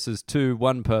tent versus 2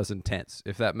 one-person tents,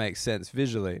 if that makes sense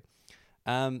visually.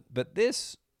 But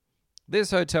this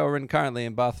hotel we're in currently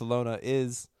in Barcelona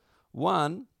is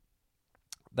one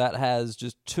that has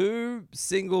just 2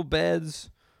 single beds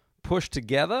pushed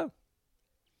together,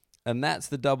 and that's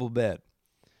the double bed.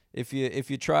 If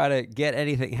you try to get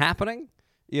anything happening,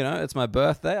 you know, it's my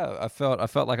birthday. I felt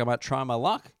like I might try my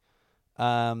luck.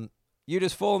 You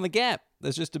just fall in the gap.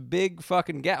 There's just a big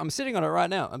fucking gap. I'm sitting on it right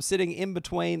now. I'm sitting in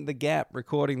between the gap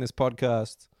recording this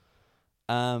podcast.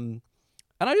 And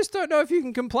I just don't know if you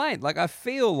can complain. Like, I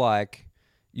feel like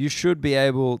you should be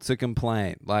able to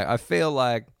complain. Like, I feel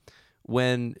like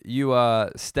when you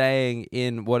are staying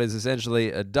in what is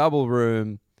essentially a double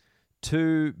room,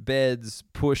 2 beds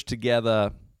pushed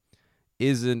together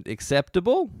isn't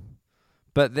acceptable.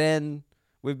 But then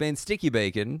we've been sticky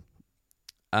bacon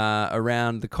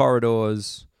around the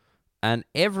corridors, and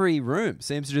every room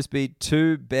seems to just be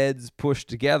 2 beds pushed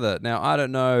together. Now, I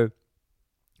don't know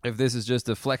if this is just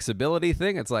a flexibility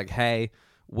thing. It's like, hey,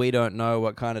 we don't know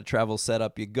what kind of travel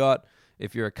setup you got.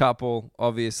 If you're a couple,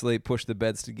 obviously push the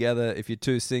beds together. If you're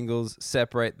 2 singles,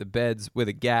 separate the beds with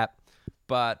a gap.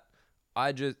 But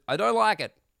I don't like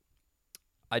it.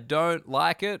 I don't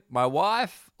like it. My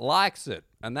wife likes it,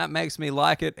 and that makes me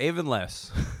like it even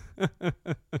less.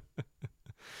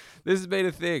 This has been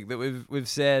a thing that we've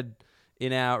said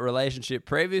in our relationship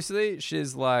previously.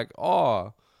 She's like,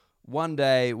 oh, one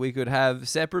day we could have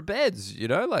separate beds,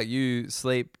 like you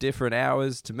sleep different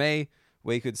hours to me.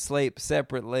 We could sleep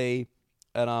separately.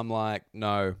 And I'm like,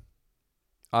 no,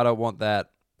 I don't want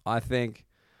that. I think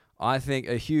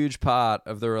a huge part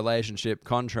of the relationship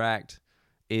contract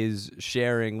is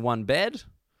sharing one bed.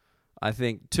 I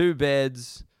think 2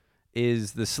 beds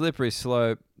is the slippery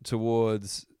slope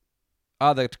towards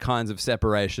other kinds of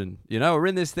separation. We're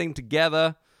in this thing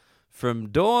together from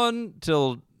dawn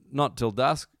till not till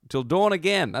dusk, till dawn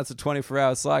again. That's a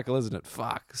 24-hour cycle, isn't it?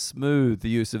 Fuck, smooth the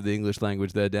use of the English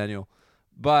language there, Daniel.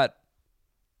 But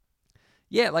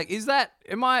yeah, like,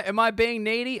 am I being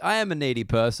needy? I am a needy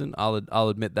person. I'll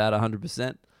admit that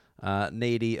 100%.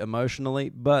 Needy emotionally,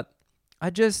 but I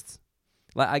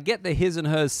get the his and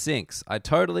hers sinks. I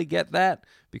totally get that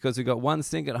because we got one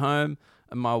sink at home,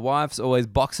 and my wife's always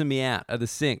boxing me out of the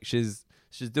sink. She's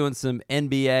doing some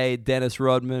NBA Dennis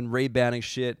Rodman rebounding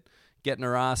shit, getting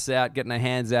her ass out, getting her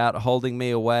hands out, holding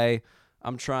me away.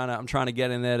 I'm trying to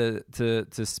get in there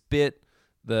to spit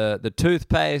the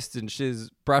toothpaste, and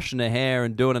she's brushing her hair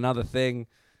and doing another thing.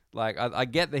 Like, I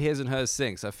get the his and hers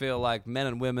sinks. I feel like men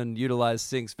and women utilize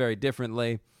sinks very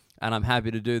differently, and I'm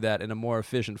happy to do that in a more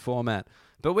efficient format.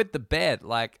 But with the bed,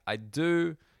 like, I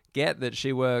do get that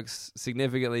she works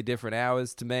significantly different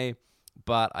hours to me,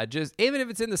 but even if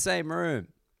it's in the same room,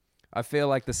 I feel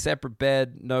like the separate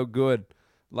bed, no good.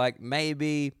 Like,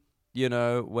 maybe,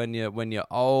 when you're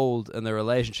old and the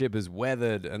relationship is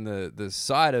weathered and the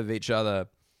sight of each other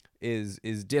is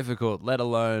difficult, let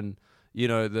alone,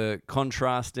 the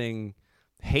contrasting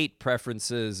heat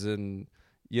preferences and,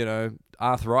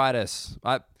 arthritis.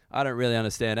 I don't really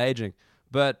understand aging,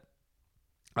 but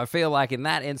I feel like in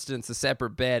that instance, a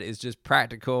separate bed is just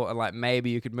practical, and like maybe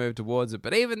you could move towards it.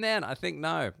 But even then, I think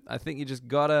no. I think you just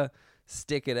gotta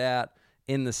stick it out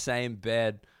in the same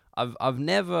bed. I've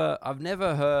never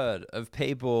heard of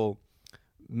people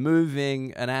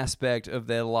moving an aspect of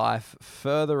their life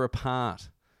further apart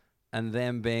and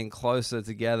them being closer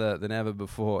together than ever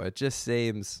before. It just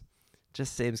seems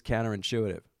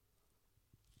counterintuitive.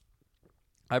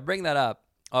 I bring that up,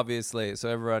 obviously, so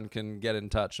everyone can get in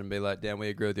touch and be like, damn, we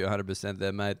agree with you 100%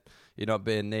 there, mate. You're not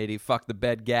being needy. Fuck the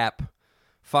bed gap.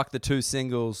 Fuck the 2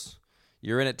 singles.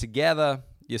 You're in it together.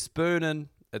 You're spooning.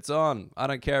 It's on. I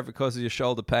don't care if it causes you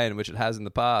shoulder pain, which it has in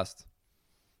the past.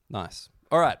 Nice.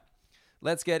 All right.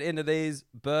 Let's get into these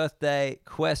birthday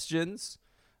questions.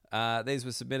 These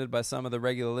were submitted by some of the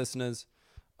regular listeners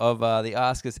of the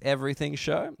Ask Us Everything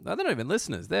show. No, they're not even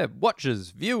listeners. They're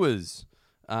watchers, viewers.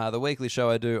 The weekly show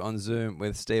I do on Zoom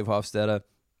with Steve Hofstetter,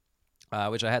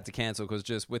 which I had to cancel because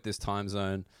just with this time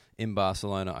zone in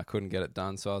Barcelona, I couldn't get it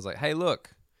done. So I was like, hey,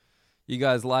 look, you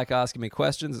guys like asking me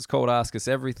questions. It's called Ask Us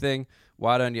Everything.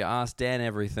 Why don't you ask Dan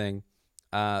everything?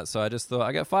 So I just thought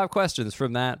I got 5 questions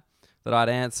from that I'd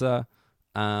answer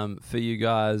for you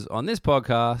guys on this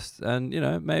podcast. And,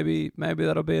 maybe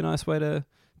that'll be a nice way to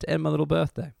end my little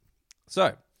birthday.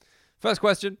 So, first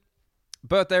question,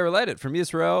 birthday related from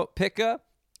Yisrael Picker.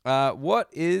 What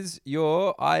is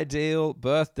your ideal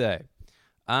birthday?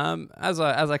 As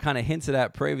I kind of hinted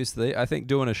at previously, I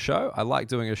think I like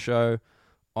doing a show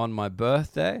on my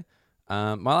birthday.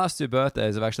 My last 2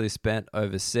 birthdays I've actually spent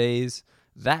overseas.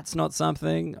 That's not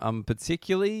something I'm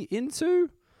particularly into.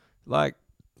 Like,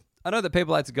 I know that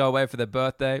people like to go away for their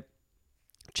birthday.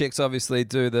 Chicks obviously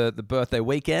do the birthday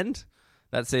weekend.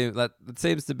 That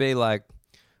seems to be like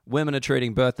women are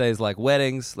treating birthdays like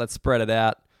weddings. Let's spread it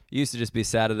out. It used to just be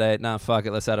Saturday. Nah, fuck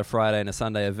it. Let's add a Friday and a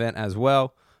Sunday event as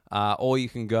well. Or you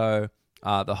can go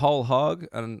the whole hog.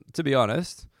 And to be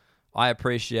honest, I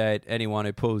appreciate anyone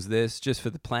who pulls this just for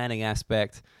the planning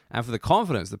aspect and for the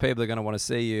confidence that people are going to want to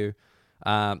see you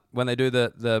when they do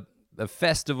the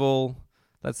festival.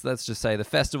 Let's just say the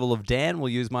Festival of Dan. We'll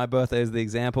use my birthday as the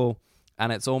example,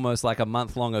 and it's almost like a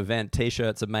month-long event.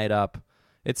 T-shirts are made up.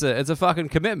 It's a fucking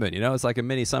commitment, It's like a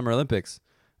mini Summer Olympics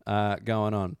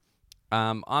going on.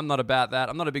 I'm not about that.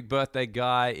 I'm not a big birthday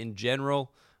guy in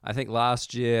general. I think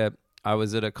last year I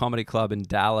was at a comedy club in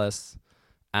Dallas,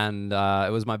 and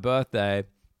it was my birthday,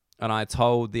 and I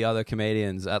told the other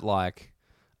comedians at like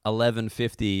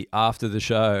 11:50 after the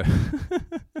show,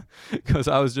 because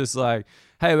I was just like,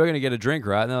 hey, we're going to get a drink,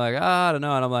 right? And they're like, I don't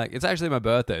know. And I'm like, it's actually my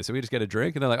birthday, so we just get a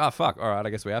drink. And they're like, oh, fuck. All right, I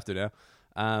guess we have to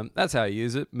now. That's how you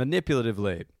use it.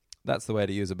 Manipulatively. That's the way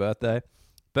to use a birthday.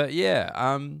 But yeah,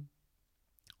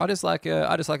 I just like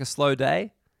a slow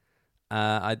day.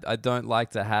 I don't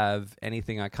like to have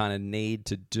anything I kind of need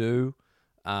to do.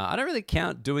 I don't really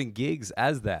count doing gigs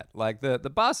as that. Like the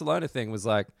Barcelona thing was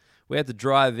like, we had to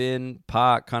drive in,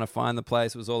 park, kind of find the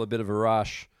place. It was all a bit of a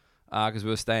rush because we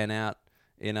were staying out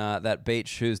in that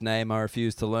beach whose name I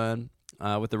refused to learn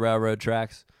with the railroad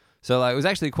tracks. So like, it was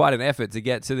actually quite an effort to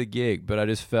get to the gig, but I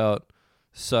just felt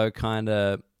so kind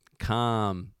of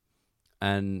calm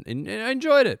and I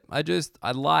enjoyed it.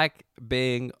 I like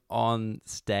being on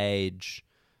stage,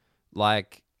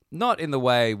 like not in the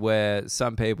way where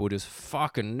some people just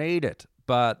fucking need it,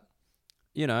 but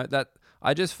you know, that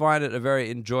I just find it a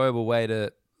very enjoyable way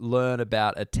to learn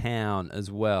about a town as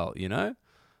well, you know?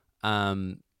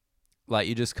 Like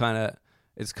you just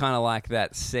it's kind of like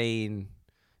that scene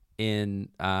in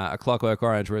A Clockwork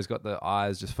Orange where he's got the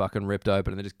eyes just fucking ripped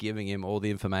open and they're just giving him all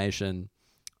the information.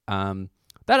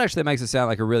 That actually makes it sound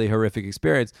like a really horrific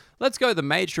experience. Let's go to The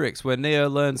Matrix where Neo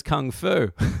learns Kung Fu.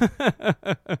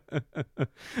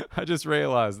 I just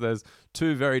realized there's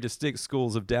two very distinct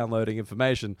schools of downloading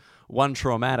information, one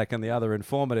traumatic and the other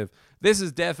informative. This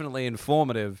is definitely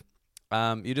informative.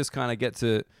 You just kind of get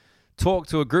to talk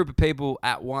to a group of people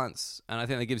at once, and I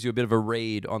think that gives you a bit of a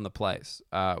read on the place,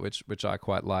 which I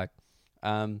quite like.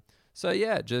 So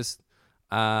yeah, just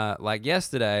like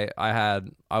yesterday, I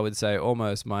had, I would say,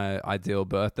 almost my ideal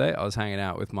birthday. I was hanging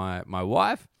out with my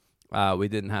wife. We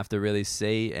didn't have to really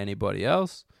see anybody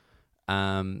else.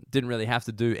 Didn't really have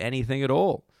to do anything at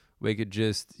all. We could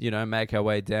just, make our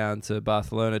way down to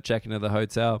Barcelona, check into the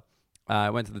hotel. I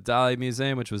went to the Dali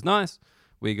Museum, which was nice.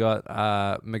 We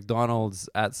got McDonald's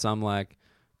at some like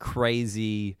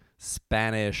crazy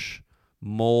Spanish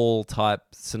mall type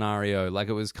scenario. Like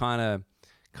it was kind of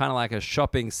like a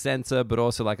shopping center, but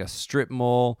also like a strip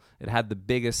mall. It had the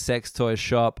biggest sex toy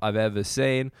shop I've ever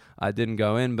seen. I didn't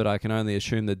go in, but I can only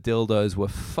assume the dildos were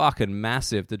fucking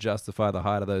massive to justify the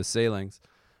height of those ceilings.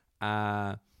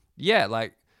 And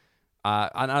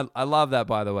I love that,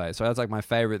 by the way. So that's like my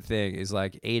favorite thing is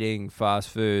like eating fast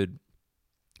food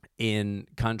in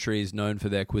countries known for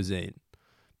their cuisine,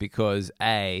 because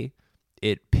A,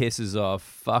 it pisses off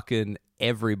fucking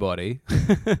everybody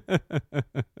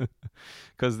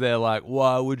because they're like,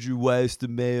 why would you waste a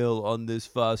meal on this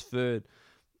fast food?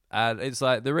 And it's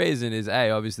like, the reason is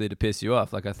A, obviously to piss you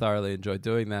off. Like I thoroughly enjoyed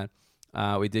doing that.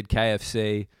 We did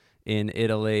KFC in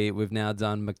Italy. We've now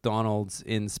done McDonald's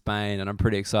in Spain, and I'm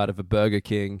pretty excited for Burger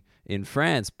King in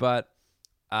France. But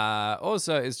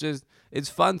also it's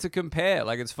fun to compare.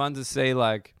 Like it's fun to see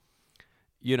like,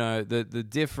 the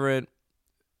different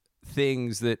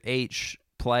things that each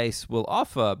place will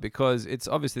offer, because it's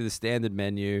obviously the standard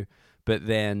menu, but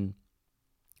then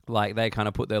like they kind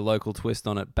of put their local twist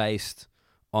on it based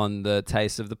on the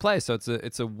taste of the place. So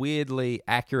it's a weirdly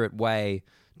accurate way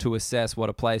to assess what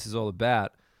a place is all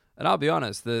about. And I'll be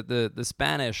honest, the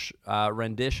Spanish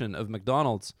rendition of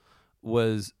McDonald's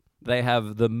was, they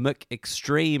have the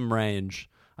McExtreme range.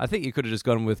 I think you could have just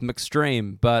gone with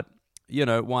McStream, but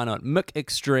why not?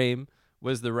 McExtreme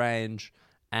was the range.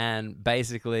 And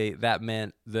basically that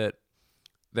meant that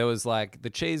there was like the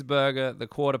cheeseburger, the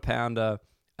quarter pounder,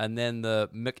 and then the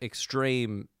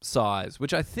McExtreme size,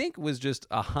 which I think was just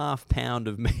a half pound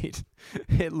of meat.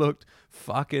 It looked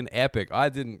fucking epic. I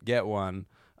didn't get one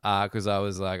because I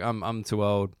was like, I'm too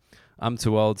old. I'm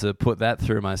too old to put that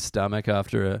through my stomach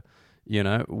after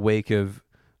a week of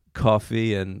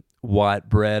coffee and white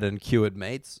bread and cured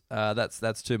meats.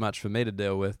 That's too much for me to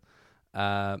deal with.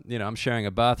 I'm sharing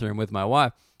a bathroom with my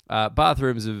wife.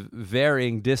 Bathrooms of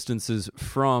varying distances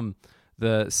from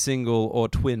the single or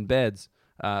twin beds,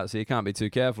 so you can't be too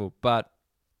careful. But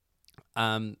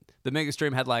the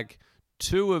McExtreme had like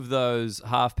 2 of those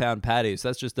half-pound patties.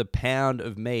 That's just a pound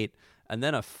of meat and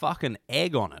then a fucking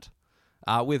egg on it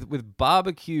with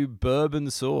barbecue bourbon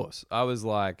sauce. I was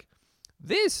like,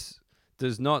 this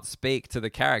does not speak to the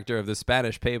character of the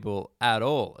Spanish people at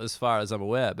all, as far as I'm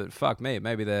aware. But fuck me,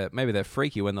 maybe they're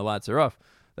freaky when the lights are off.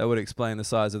 That would explain the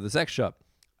size of the sex shop.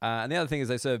 And the other thing is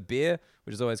they serve beer,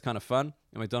 which is always kind of fun.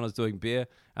 And McDonald's doing beer,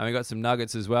 and we got some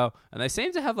nuggets as well. And they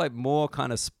seem to have like more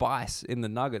kind of spice in the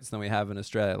nuggets than we have in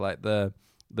Australia. Like the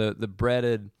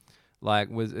breaded,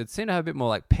 it seemed to have a bit more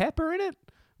like pepper in it,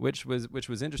 which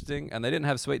was interesting. And they didn't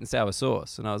have sweet and sour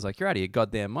sauce. And I was like, you're out of your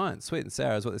goddamn mind. Sweet and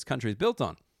sour is what this country is built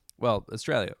on. Well,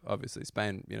 Australia, obviously.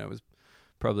 Spain, was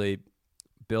probably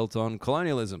built on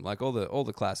colonialism, like all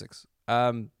the classics.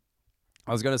 I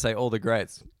was going to say all the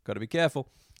greats. Got to be careful.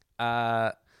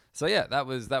 So yeah, that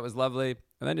was lovely.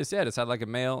 And then just had like a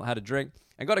meal, had a drink,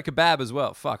 and got a kebab as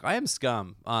well. Fuck, I am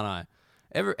scum, aren't I?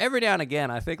 Every now and again,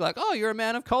 I think like, oh, you're a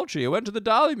man of culture. You went to the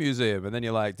Dali Museum. And then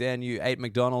you're like, Dan, you ate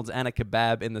McDonald's and a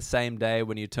kebab in the same day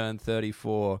when you turned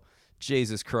 34.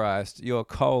 Jesus Christ, your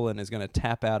colon is going to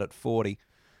tap out at 40.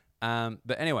 But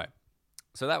anyway,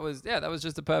 so that was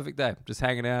just a perfect day. Just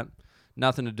hanging out,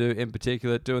 nothing to do in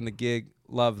particular, doing the gig.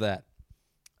 Love that.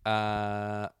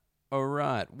 All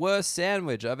right. Worst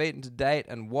sandwich I've eaten to date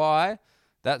and why?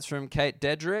 That's from Kate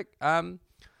Dedrick.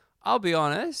 I'll be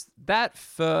honest, that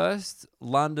first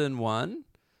London one,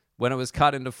 when it was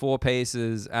cut into 4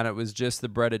 pieces and it was just the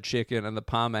breaded chicken and the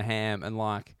Parma ham and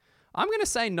like, I'm going to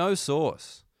say no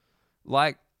sauce.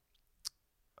 Like,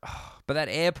 but that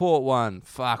airport one,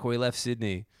 fuck, we left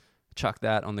Sydney. Chucked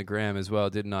that on the gram as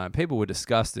well, didn't I? People were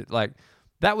disgusted. Like,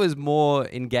 that was more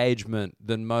engagement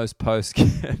than most posts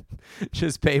get.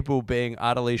 Just people being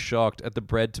utterly shocked at the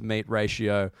bread to meat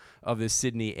ratio of this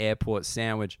Sydney airport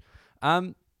sandwich.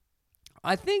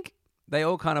 I think they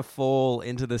all kind of fall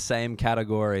into the same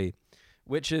category,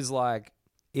 which is like,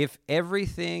 if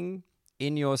everything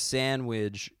in your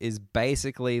sandwich is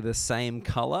basically the same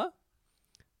color,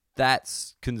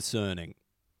 that's concerning.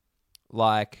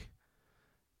 Like,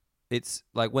 it's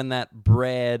like when that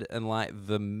bread and like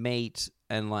the meat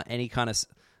and like any kind of,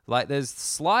 like there's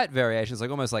slight variations, like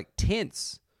almost like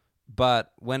tints,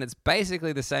 but when it's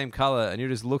basically the same color and you're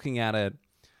just looking at it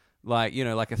like,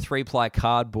 like a 3-ply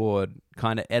cardboard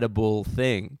kind of edible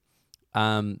thing,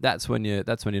 that's when you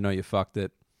know you fucked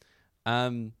it.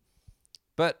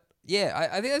 But yeah,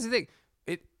 I think that's the thing.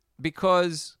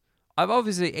 Because I've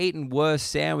obviously eaten worse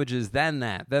sandwiches than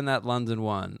that London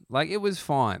one. Like, it was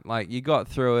fine. Like, you got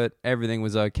through it. Everything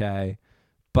was okay.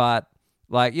 But,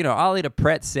 like, I'll eat a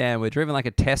Pret sandwich or even like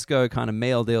a Tesco kind of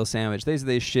meal deal sandwich. These are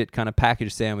these shit kind of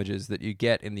packaged sandwiches that you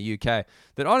get in the UK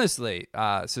that honestly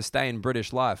sustain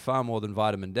British life far more than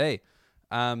vitamin D.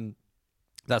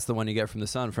 That's the one you get from the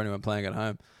sun for anyone playing at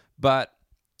home. But,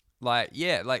 like,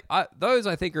 yeah, like those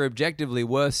I think are objectively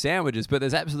worse sandwiches, but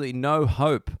there's absolutely no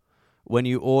hope when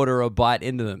you order a bite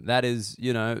into them. That is,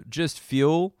 just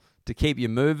fuel to keep you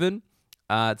moving,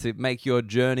 to make your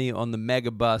journey on the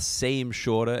megabus seem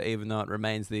shorter, even though it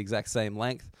remains the exact same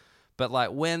length. But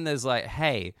like when there's like,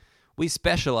 hey, we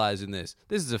specialize in this.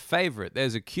 This is a favorite.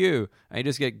 There's a queue, and you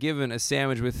just get given a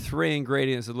sandwich with 3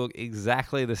 ingredients that look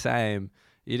exactly the same.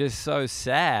 You're just so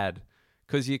sad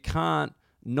because you can't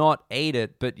not eat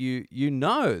it, but you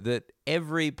know that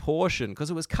every portion,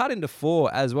 because it was cut into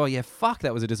 4 as well. Yeah, fuck,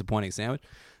 that was a disappointing sandwich.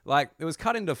 Like, it was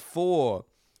cut into 4.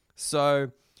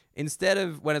 So instead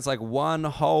of when it's like one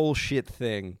whole shit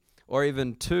thing or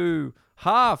even 2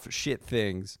 half shit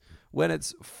things, when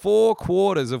it's 4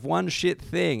 quarters of one shit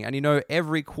thing and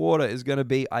every quarter is going to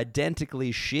be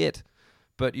identically shit,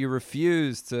 but you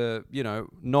refuse to,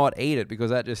 not eat it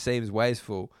because that just seems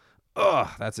wasteful. Ugh,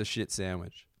 that's a shit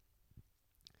sandwich.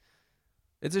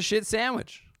 It's a shit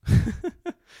sandwich.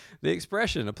 The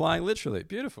expression applying literally.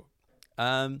 Beautiful.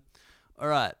 All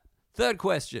right. Third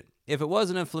question. If it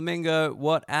wasn't a flamingo,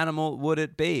 what animal would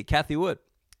it be? Kathy Wood.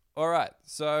 All right.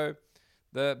 So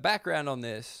the background on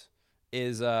this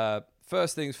is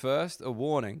first things first, a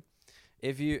warning.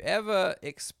 If you ever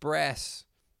express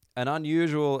an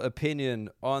unusual opinion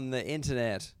on the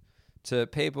internet to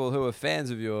people who are fans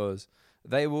of yours,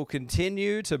 they will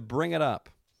continue to bring it up.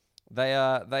 They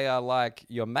are like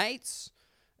your mates,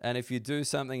 and if you do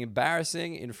something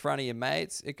embarrassing in front of your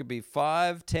mates, it could be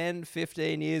 5, 10,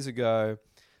 15 years ago,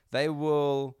 they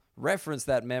will reference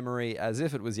that memory as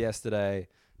if it was yesterday.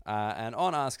 And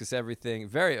on Ask Us Everything,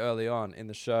 very early on in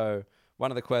the show,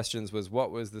 one of the questions was, what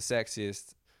is the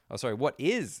sexiest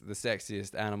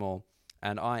animal?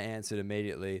 And I answered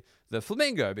immediately, the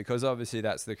flamingo, because obviously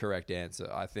that's the correct answer.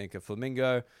 I think a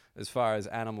flamingo, as far as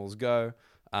animals go,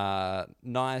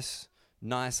 nice,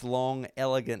 long,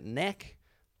 elegant neck,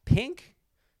 pink,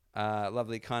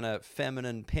 lovely kind of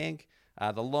feminine pink,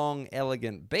 the long,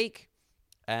 elegant beak,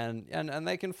 and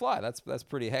they can fly. That's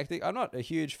pretty hectic. I'm not a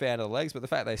huge fan of the legs, but the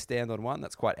fact they stand on one,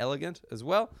 that's quite elegant as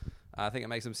well. I think it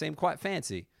makes them seem quite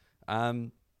fancy.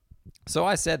 So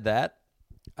I said that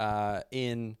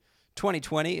in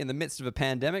 2020, in the midst of a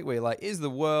pandemic, where you're like, is the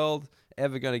world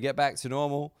ever going to get back to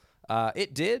normal?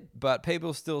 It did, but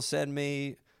people still send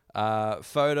me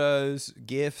photos,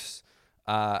 GIFs,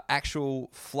 actual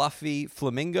fluffy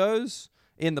flamingos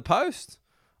in the post.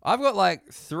 I've got like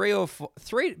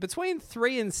between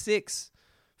 3 and 6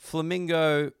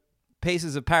 flamingo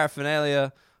pieces of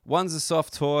paraphernalia. One's a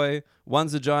soft toy.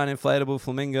 One's a giant inflatable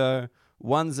flamingo.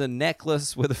 One's a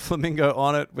necklace with a flamingo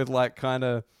on it with like kind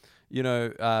of,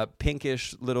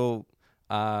 pinkish little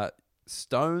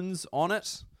stones on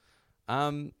it.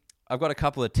 I've got a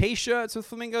couple of T-shirts with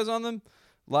flamingos on them.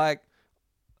 Like,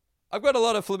 I've got a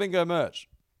lot of flamingo merch.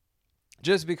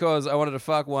 Just because I wanted to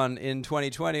fuck one in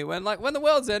 2020 when the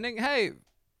world's ending, hey,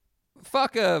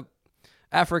 fuck a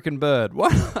African bird. Why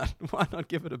not? Why not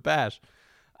give it a bash?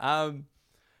 And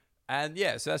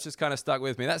yeah, so that's just kind of stuck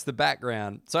with me. That's the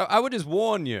background. So I would just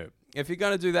warn you, if you're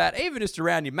going to do that, even just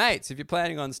around your mates, if you're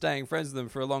planning on staying friends with them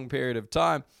for a long period of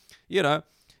time,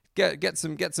 get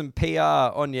some PR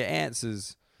on your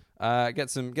answers. Get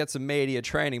some media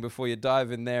training before you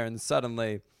dive in there and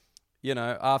suddenly,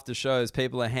 after shows,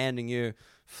 people are handing you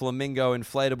flamingo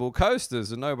inflatable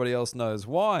coasters and nobody else knows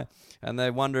why. And they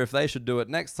wonder if they should do it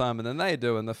next time, and then they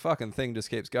do, and the fucking thing just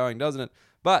keeps going, doesn't it?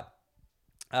 But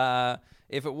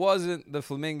if it wasn't the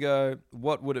flamingo,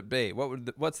 what would it be?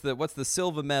 What's the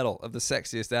silver medal of the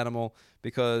sexiest animal?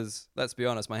 Because let's be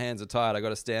honest, my hands are tired. I got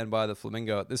to stand by the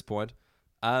flamingo at this point.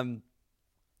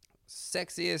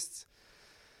 Sexiest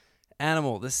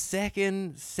animal, the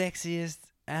second sexiest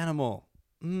animal.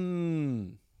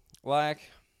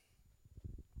 Like,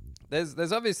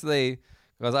 there's obviously,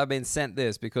 because I've been sent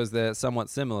this because they're somewhat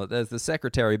similar. There's the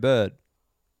secretary bird.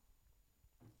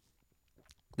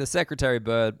 The secretary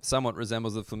bird somewhat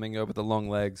resembles the flamingo with the long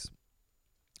legs.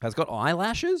 Has got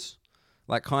eyelashes,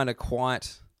 like kind of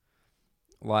quite,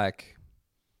 like,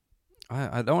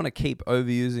 I don't want to keep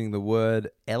overusing the word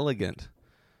elegant,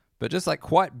 but just like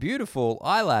quite beautiful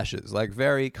eyelashes, like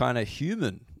very kind of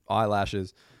human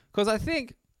eyelashes. Because I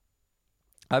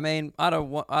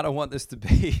don't want this to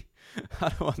be, I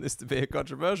don't want this to be a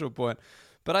controversial point,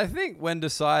 but I think when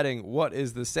deciding what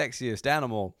is the sexiest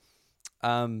animal,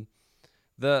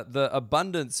 the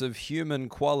abundance of human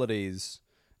qualities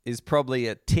is probably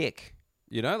a tick.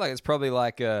 Like it's probably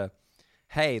like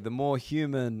hey, the more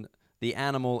human the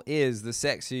animal is, the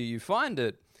sexier you find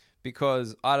it.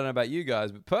 Because I don't know about you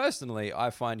guys, but personally, I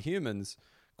find humans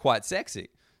quite sexy.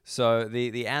 So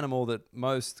the animal that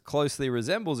most closely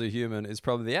resembles a human is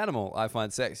probably the animal I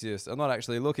find sexiest. I'm not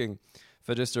actually looking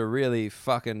for just a really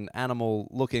fucking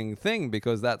animal-looking thing,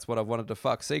 because that's what I've wanted to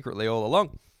fuck secretly all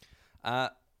along.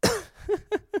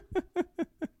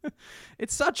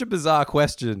 It's such a bizarre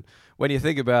question when you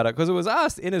think about it, because it was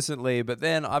asked innocently, but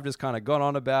then I've just kind of gone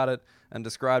on about it and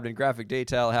described in graphic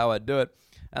detail how I'd do it.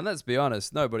 And let's be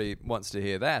honest, nobody wants to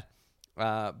hear that.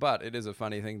 But it is a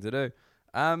funny thing to do.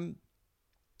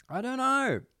 I don't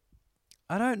know.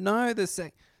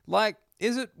 Like,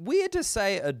 is it weird to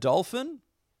say a dolphin?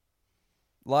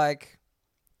 Like,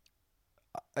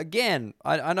 again,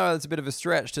 I know it's a bit of a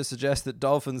stretch to suggest that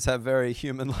dolphins have very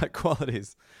human-like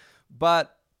qualities.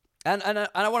 But, and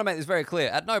I want to make this very clear.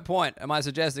 At no point am I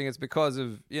suggesting it's because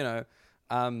of,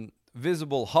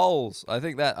 visible holes. I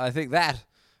think that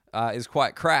is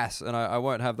quite crass, and I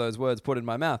won't have those words put in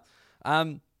my mouth.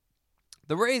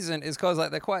 The reason is because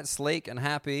they're quite sleek and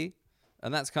happy,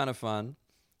 and that's kind of fun.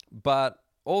 But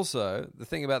also, the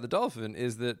thing about the dolphin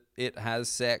is that it has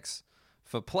sex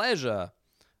for pleasure.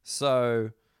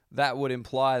 So that would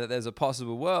imply that there's a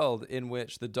possible world in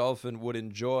which the dolphin would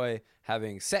enjoy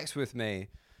having sex with me.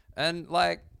 And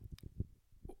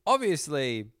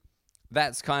obviously,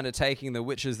 that's kind of taking the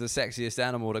which is the sexiest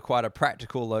animal to quite a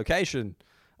practical location.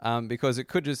 Because it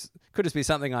could just be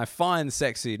something I find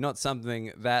sexy, not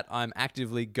something that I'm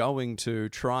actively going to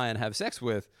try and have sex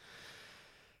with.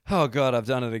 Oh God, I've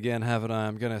done it again, haven't I?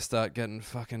 I'm gonna start getting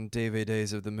fucking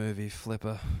DVDs of the movie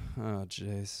Flipper. Oh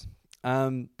jeez.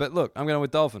 But look, I'm going with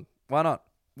dolphin. Why not?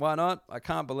 Why not? I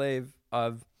can't believe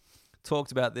I've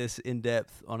talked about this in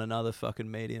depth on another fucking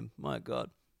medium. My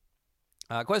God.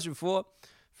 Question 4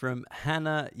 from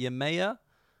Hannah Yamea.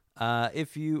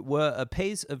 If you were a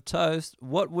piece of toast,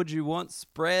 what would you want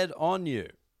spread on you?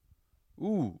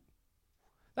 Ooh,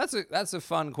 that's a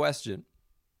fun question.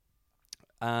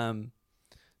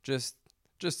 Just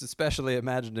especially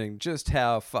imagining just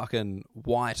how fucking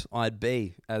white I'd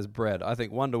be as bread. I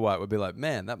think Wonder White would be like,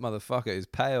 man, that motherfucker is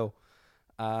pale.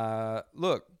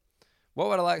 Look, what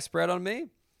would I like spread on me?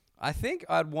 I think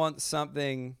I'd want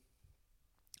something.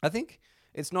 I think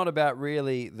it's not about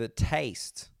really the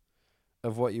taste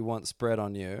of what you want spread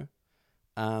on you,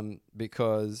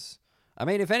 because,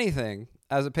 if anything,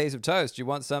 as a piece of toast, you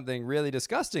want something really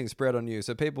disgusting spread on you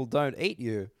so people don't eat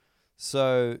you.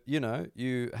 So,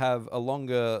 you have a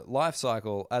longer life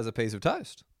cycle as a piece of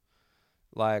toast.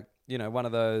 Like, one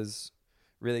of those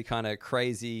really kind of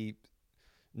crazy,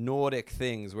 Nordic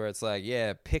things where it's like,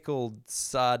 yeah, pickled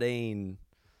sardine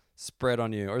spread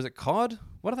on you. Or is it cod?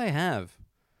 What do they have?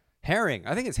 Herring.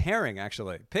 I think it's herring,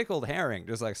 actually. Pickled herring,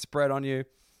 just like spread on you.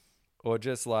 Or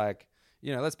just like,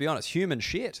 let's be honest, human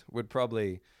shit would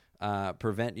probably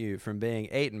prevent you from being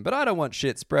eaten. But I don't want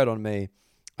shit spread on me,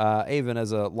 even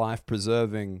as a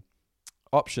life-preserving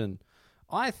option.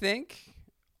 I think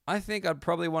I'd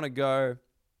probably want to go,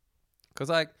 because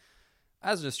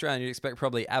as an Australian, you'd expect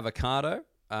probably avocado.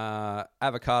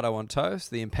 Avocado on toast,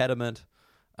 the impediment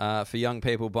for young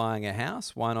people buying a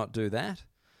house. Why not do that?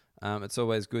 It's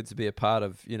always good to be a part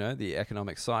of, the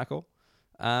economic cycle.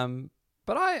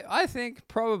 But I think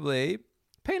probably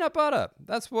peanut butter.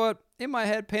 That's what, in my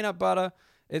head, peanut butter,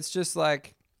 it's just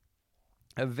like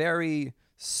a very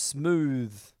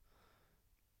smooth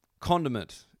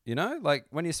condiment, Like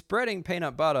when you're spreading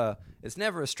peanut butter, it's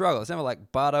never a struggle. It's never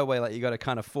like butter where like you got to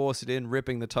kind of force it in,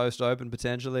 ripping the toast open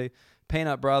potentially.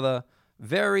 Peanut butter,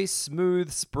 very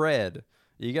smooth spread.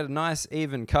 You get a nice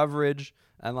even coverage.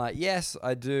 And like, yes,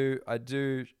 I do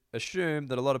assume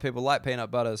that a lot of people like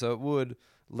peanut butter, so it would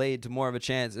lead to more of a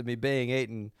chance of me being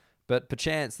eaten. But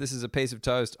perchance this is a piece of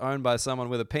toast owned by someone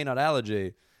with a peanut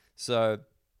allergy. So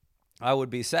I would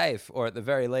be safe, or at the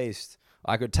very least,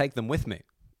 I could take them with me.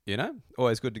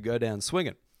 Always good to go down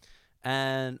swinging.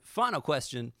 And final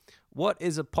question, what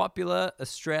is a popular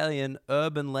Australian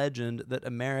urban legend that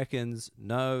Americans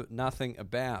know nothing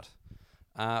about?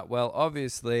 Well,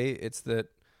 obviously, it's that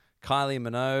Kylie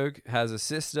Minogue has a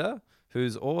sister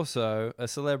who's also a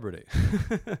celebrity.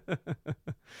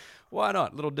 Why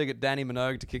not? Little dig at Danny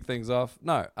Minogue to kick things off.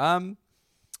 No.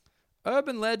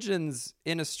 Urban legends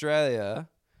in Australia,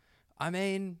 I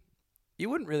mean, you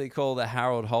wouldn't really call the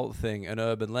Harold Holt thing an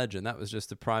urban legend. That was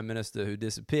just a prime minister who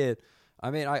disappeared.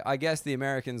 I mean, I guess the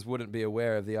Americans wouldn't be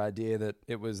aware of the idea that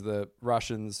it was the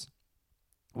Russians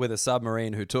with a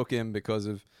submarine who took him because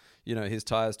of, his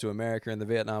ties to America in the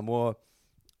Vietnam War.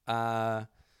 An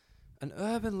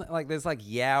urban, like there's like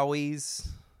yowies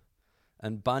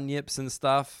and bunyips and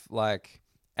stuff, like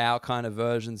our kind of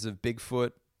versions of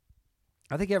Bigfoot.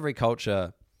 I think every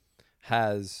culture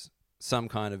has some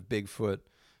kind of Bigfoot,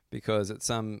 because at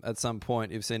some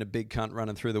point you've seen a big cunt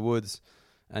running through the woods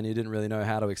and you didn't really know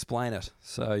how to explain it.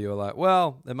 So you were like,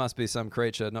 well, there must be some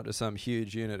creature, not just some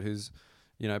huge unit who's,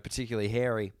 particularly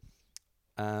hairy.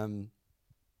 Urban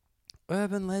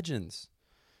legends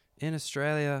in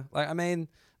Australia. Like, I mean,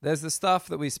 there's the stuff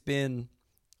that we spin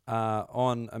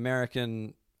on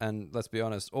American and, let's be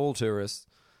honest, all tourists,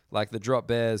 like the drop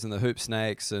bears and the hoop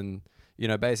snakes and,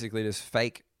 basically just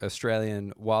fake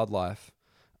Australian wildlife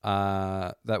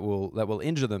that will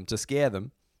injure them to scare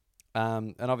them.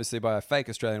 And obviously by a fake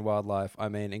Australian wildlife, I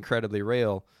mean incredibly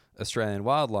real Australian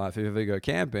wildlife. If you ever go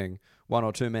camping, 1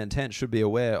 or 2 man tent should be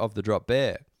aware of the drop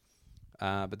bear.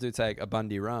 But do take a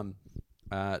Bundy rum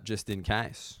just in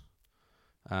case.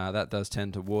 That does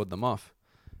tend to ward them off.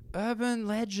 Urban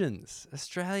legends.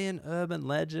 Australian urban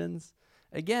legends.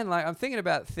 Again, like I'm thinking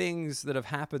about things that have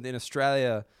happened in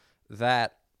Australia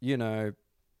that, you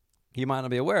might not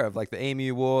be aware of, like the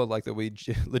Emu War, like that we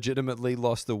legitimately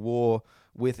lost the war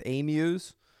with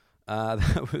emus.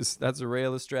 That's a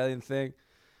real Australian thing.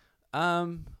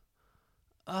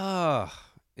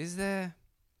 Is there?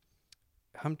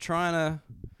 I'm trying to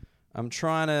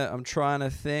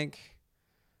think.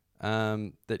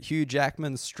 That Hugh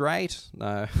Jackman's straight?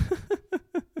 No.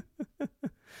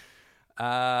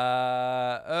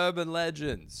 Urban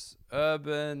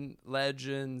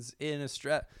legends in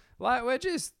Australia. Like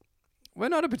we're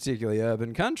not a particularly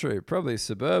urban country, probably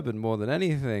suburban more than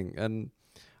anything. And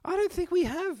I don't think we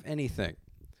have anything.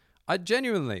 I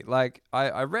genuinely,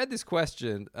 I read this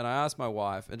question and I asked my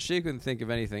wife and she couldn't think of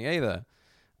anything either.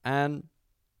 And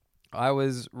I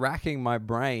was racking my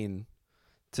brain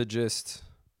to just,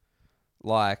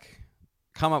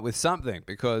 come up with something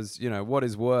because, what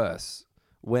is worse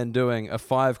when doing a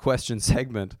 5-question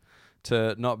segment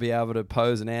to not be able to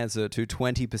pose an answer to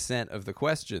 20% of the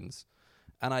questions.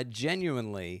 And I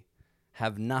genuinely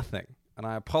have nothing. And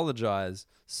I apologize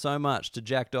so much to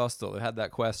Jack Dostal who had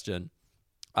that question.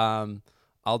 I'll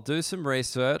do some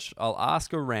research. I'll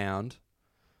ask around.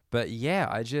 But yeah,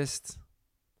 I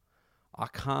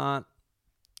can't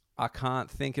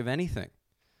think of anything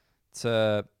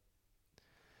to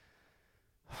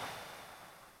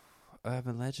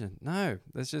urban legend. No,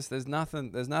 there's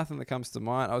nothing that comes to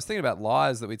mind. I was thinking about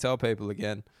lies that we tell people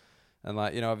again. And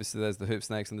obviously there's the hoop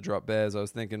snakes and the drop bears. I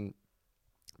was thinking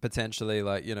potentially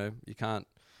you can't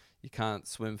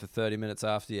swim for 30 minutes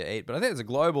after you eat. But I think it's a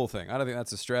global thing. I don't think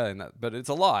that's Australian. But it's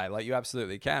a lie. You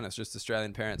absolutely can. It's just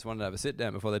Australian parents wanting to have a sit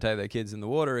down before they take their kids in the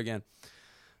water again.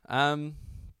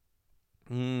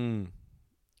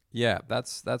 Yeah,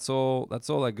 that's all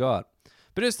I got.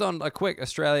 But just on a quick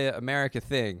Australia America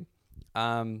thing,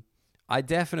 I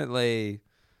definitely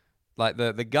like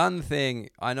the gun thing.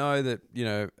 I know that, you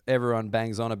know, everyone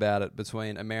bangs on about it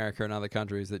between America and other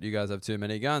countries that you guys have too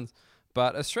many guns.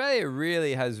 But Australia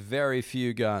really has very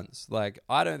few guns. Like,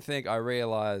 I don't think I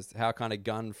realized how kind of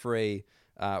gun-free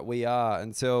we are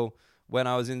until when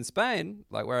I was in Spain,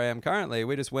 like where I am currently.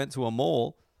 We just went to a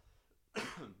mall,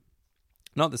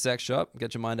 not the sex shop,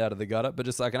 get your mind out of the gutter, but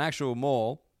just like an actual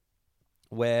mall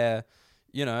where,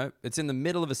 you know, it's in the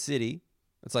middle of a city.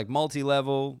 It's like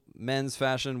multi-level, men's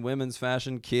fashion, women's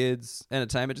fashion, kids,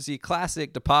 entertainment. Just your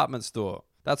classic department store.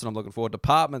 That's what I'm looking for,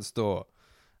 department store.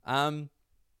 And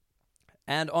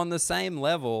on the same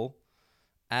level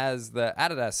as the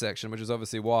Adidas section, which is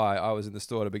obviously why I was in the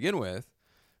store to begin with,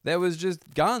 there was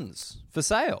just guns for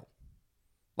sale.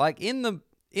 Like in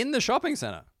the shopping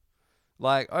center.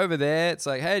 Like over there, it's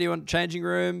like, hey, do you want a changing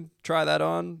room? Try that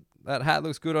on. That hat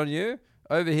looks good on you.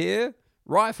 Over here,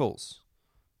 rifles.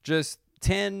 Just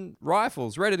 10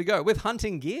 rifles ready to go with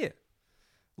hunting gear.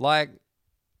 Like,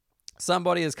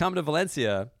 somebody has come to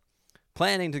Valencia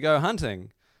planning to go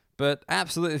hunting, but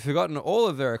absolutely forgotten all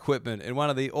of their equipment in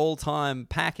one of the all-time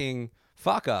packing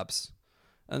fuck-ups.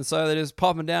 And so they're just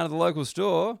popping down to the local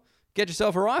store, get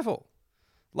yourself a rifle.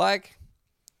 Like,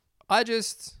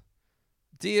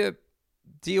 do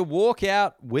you walk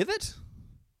out with it?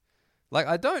 Like,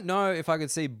 I don't know if I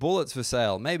could see bullets for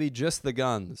sale. Maybe just the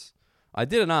guns. I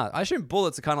didn't ask. I assume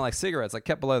bullets are kind of like cigarettes, like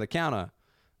kept below the counter,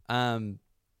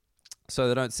 so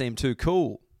they don't seem too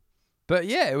cool. But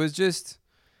yeah, it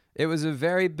was a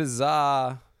very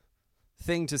bizarre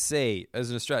thing to see as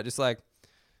an Australian. Just like,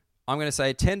 I'm going to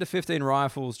say 10 to 15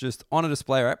 rifles just on a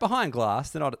display right behind glass.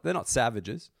 They're not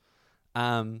savages.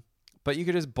 But you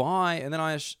could just buy, and then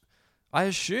I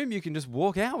assume you can just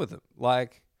walk out with them.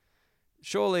 Like,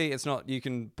 surely it's not, you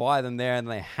can buy them there and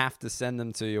they have to send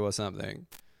them to you or something.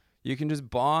 You can just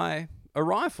buy a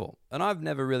rifle. And I've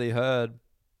never really heard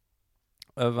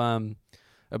of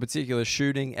a particular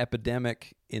shooting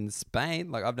epidemic in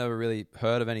Spain. Like, I've never really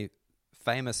heard of any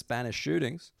famous Spanish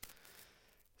shootings.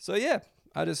 So yeah,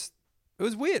 it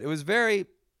was weird. It was very,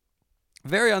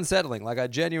 very unsettling. Like, I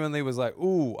genuinely was like,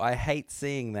 ooh, I hate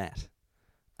seeing that.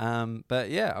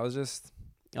 But yeah, I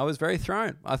was very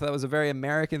thrown. I thought it was a very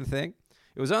American thing.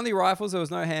 It was only rifles. There was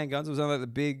no handguns. It was only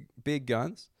like the big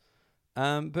guns.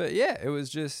 But yeah, it was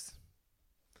just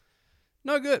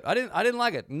no good. I didn't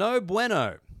like it. No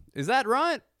bueno. Is that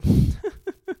right?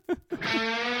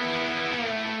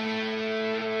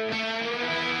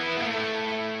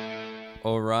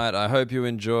 All right. I hope you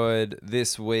enjoyed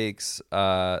this week's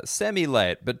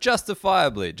semi-late, but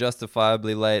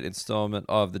justifiably late installment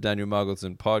of the Daniel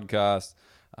Muggleton podcast.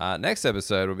 Next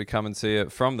episode will be coming to you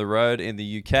from the road in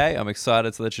the UK. I'm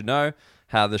excited to let you know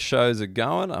how the shows are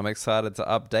going. I'm excited to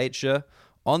update you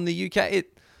on the UK.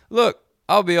 Look,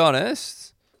 I'll be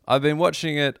honest. I've been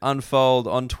watching it unfold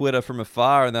on Twitter from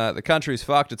afar, and the country's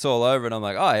fucked. It's all over, and I'm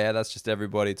like, oh yeah, that's just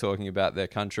everybody talking about their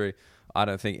country. I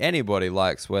don't think anybody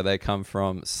likes where they come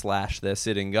from / their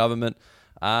sitting government.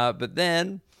 But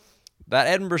then that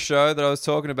Edinburgh show that I was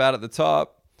talking about at the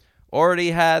top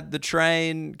already had the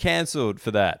train cancelled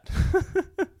for that.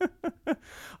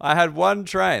 I had one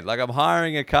train. Like, I'm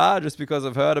hiring a car just because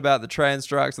I've heard about the train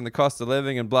strikes and the cost of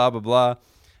living and blah, blah, blah.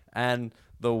 And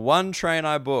the one train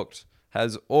I booked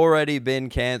has already been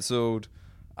cancelled.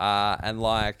 And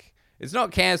like, it's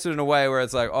not cancelled in a way where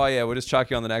it's like, oh yeah, we'll just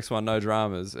chuck you on the next one, no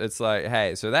dramas. It's like,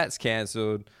 hey, so that's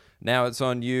cancelled. Now it's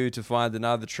on you to find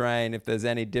another train. If there's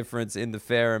any difference in the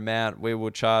fare amount, we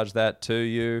will charge that to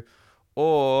you.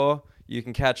 Or you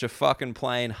can catch a fucking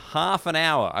plane half an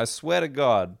hour. I swear to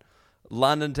God,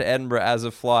 London to Edinburgh as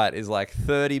a flight is like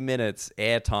 30 minutes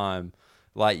airtime.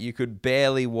 Like, you could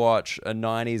barely watch a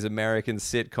 90s American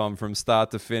sitcom from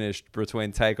start to finish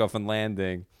between takeoff and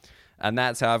landing. And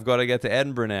that's how I've got to get to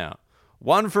Edinburgh now.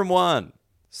 1 from 1.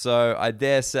 So I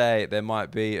dare say there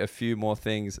might be a few more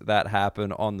things that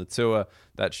happen on the tour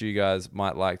that you guys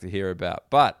might like to hear about.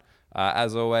 But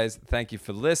as always, thank you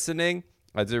for listening.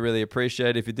 I do really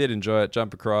appreciate it. If you did enjoy it,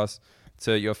 jump across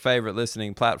to your favorite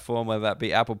listening platform, whether that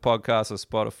be Apple Podcasts or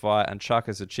Spotify, and chuck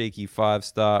us a cheeky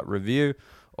 5-star review.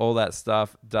 All that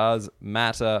stuff does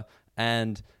matter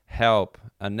and help.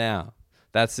 And now,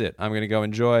 that's it. I'm going to go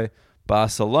enjoy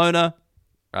Barcelona,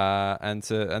 and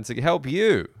to help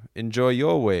you enjoy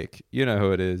your week, you know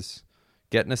who it is.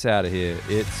 Getting us out of here.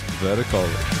 It's Verticoli.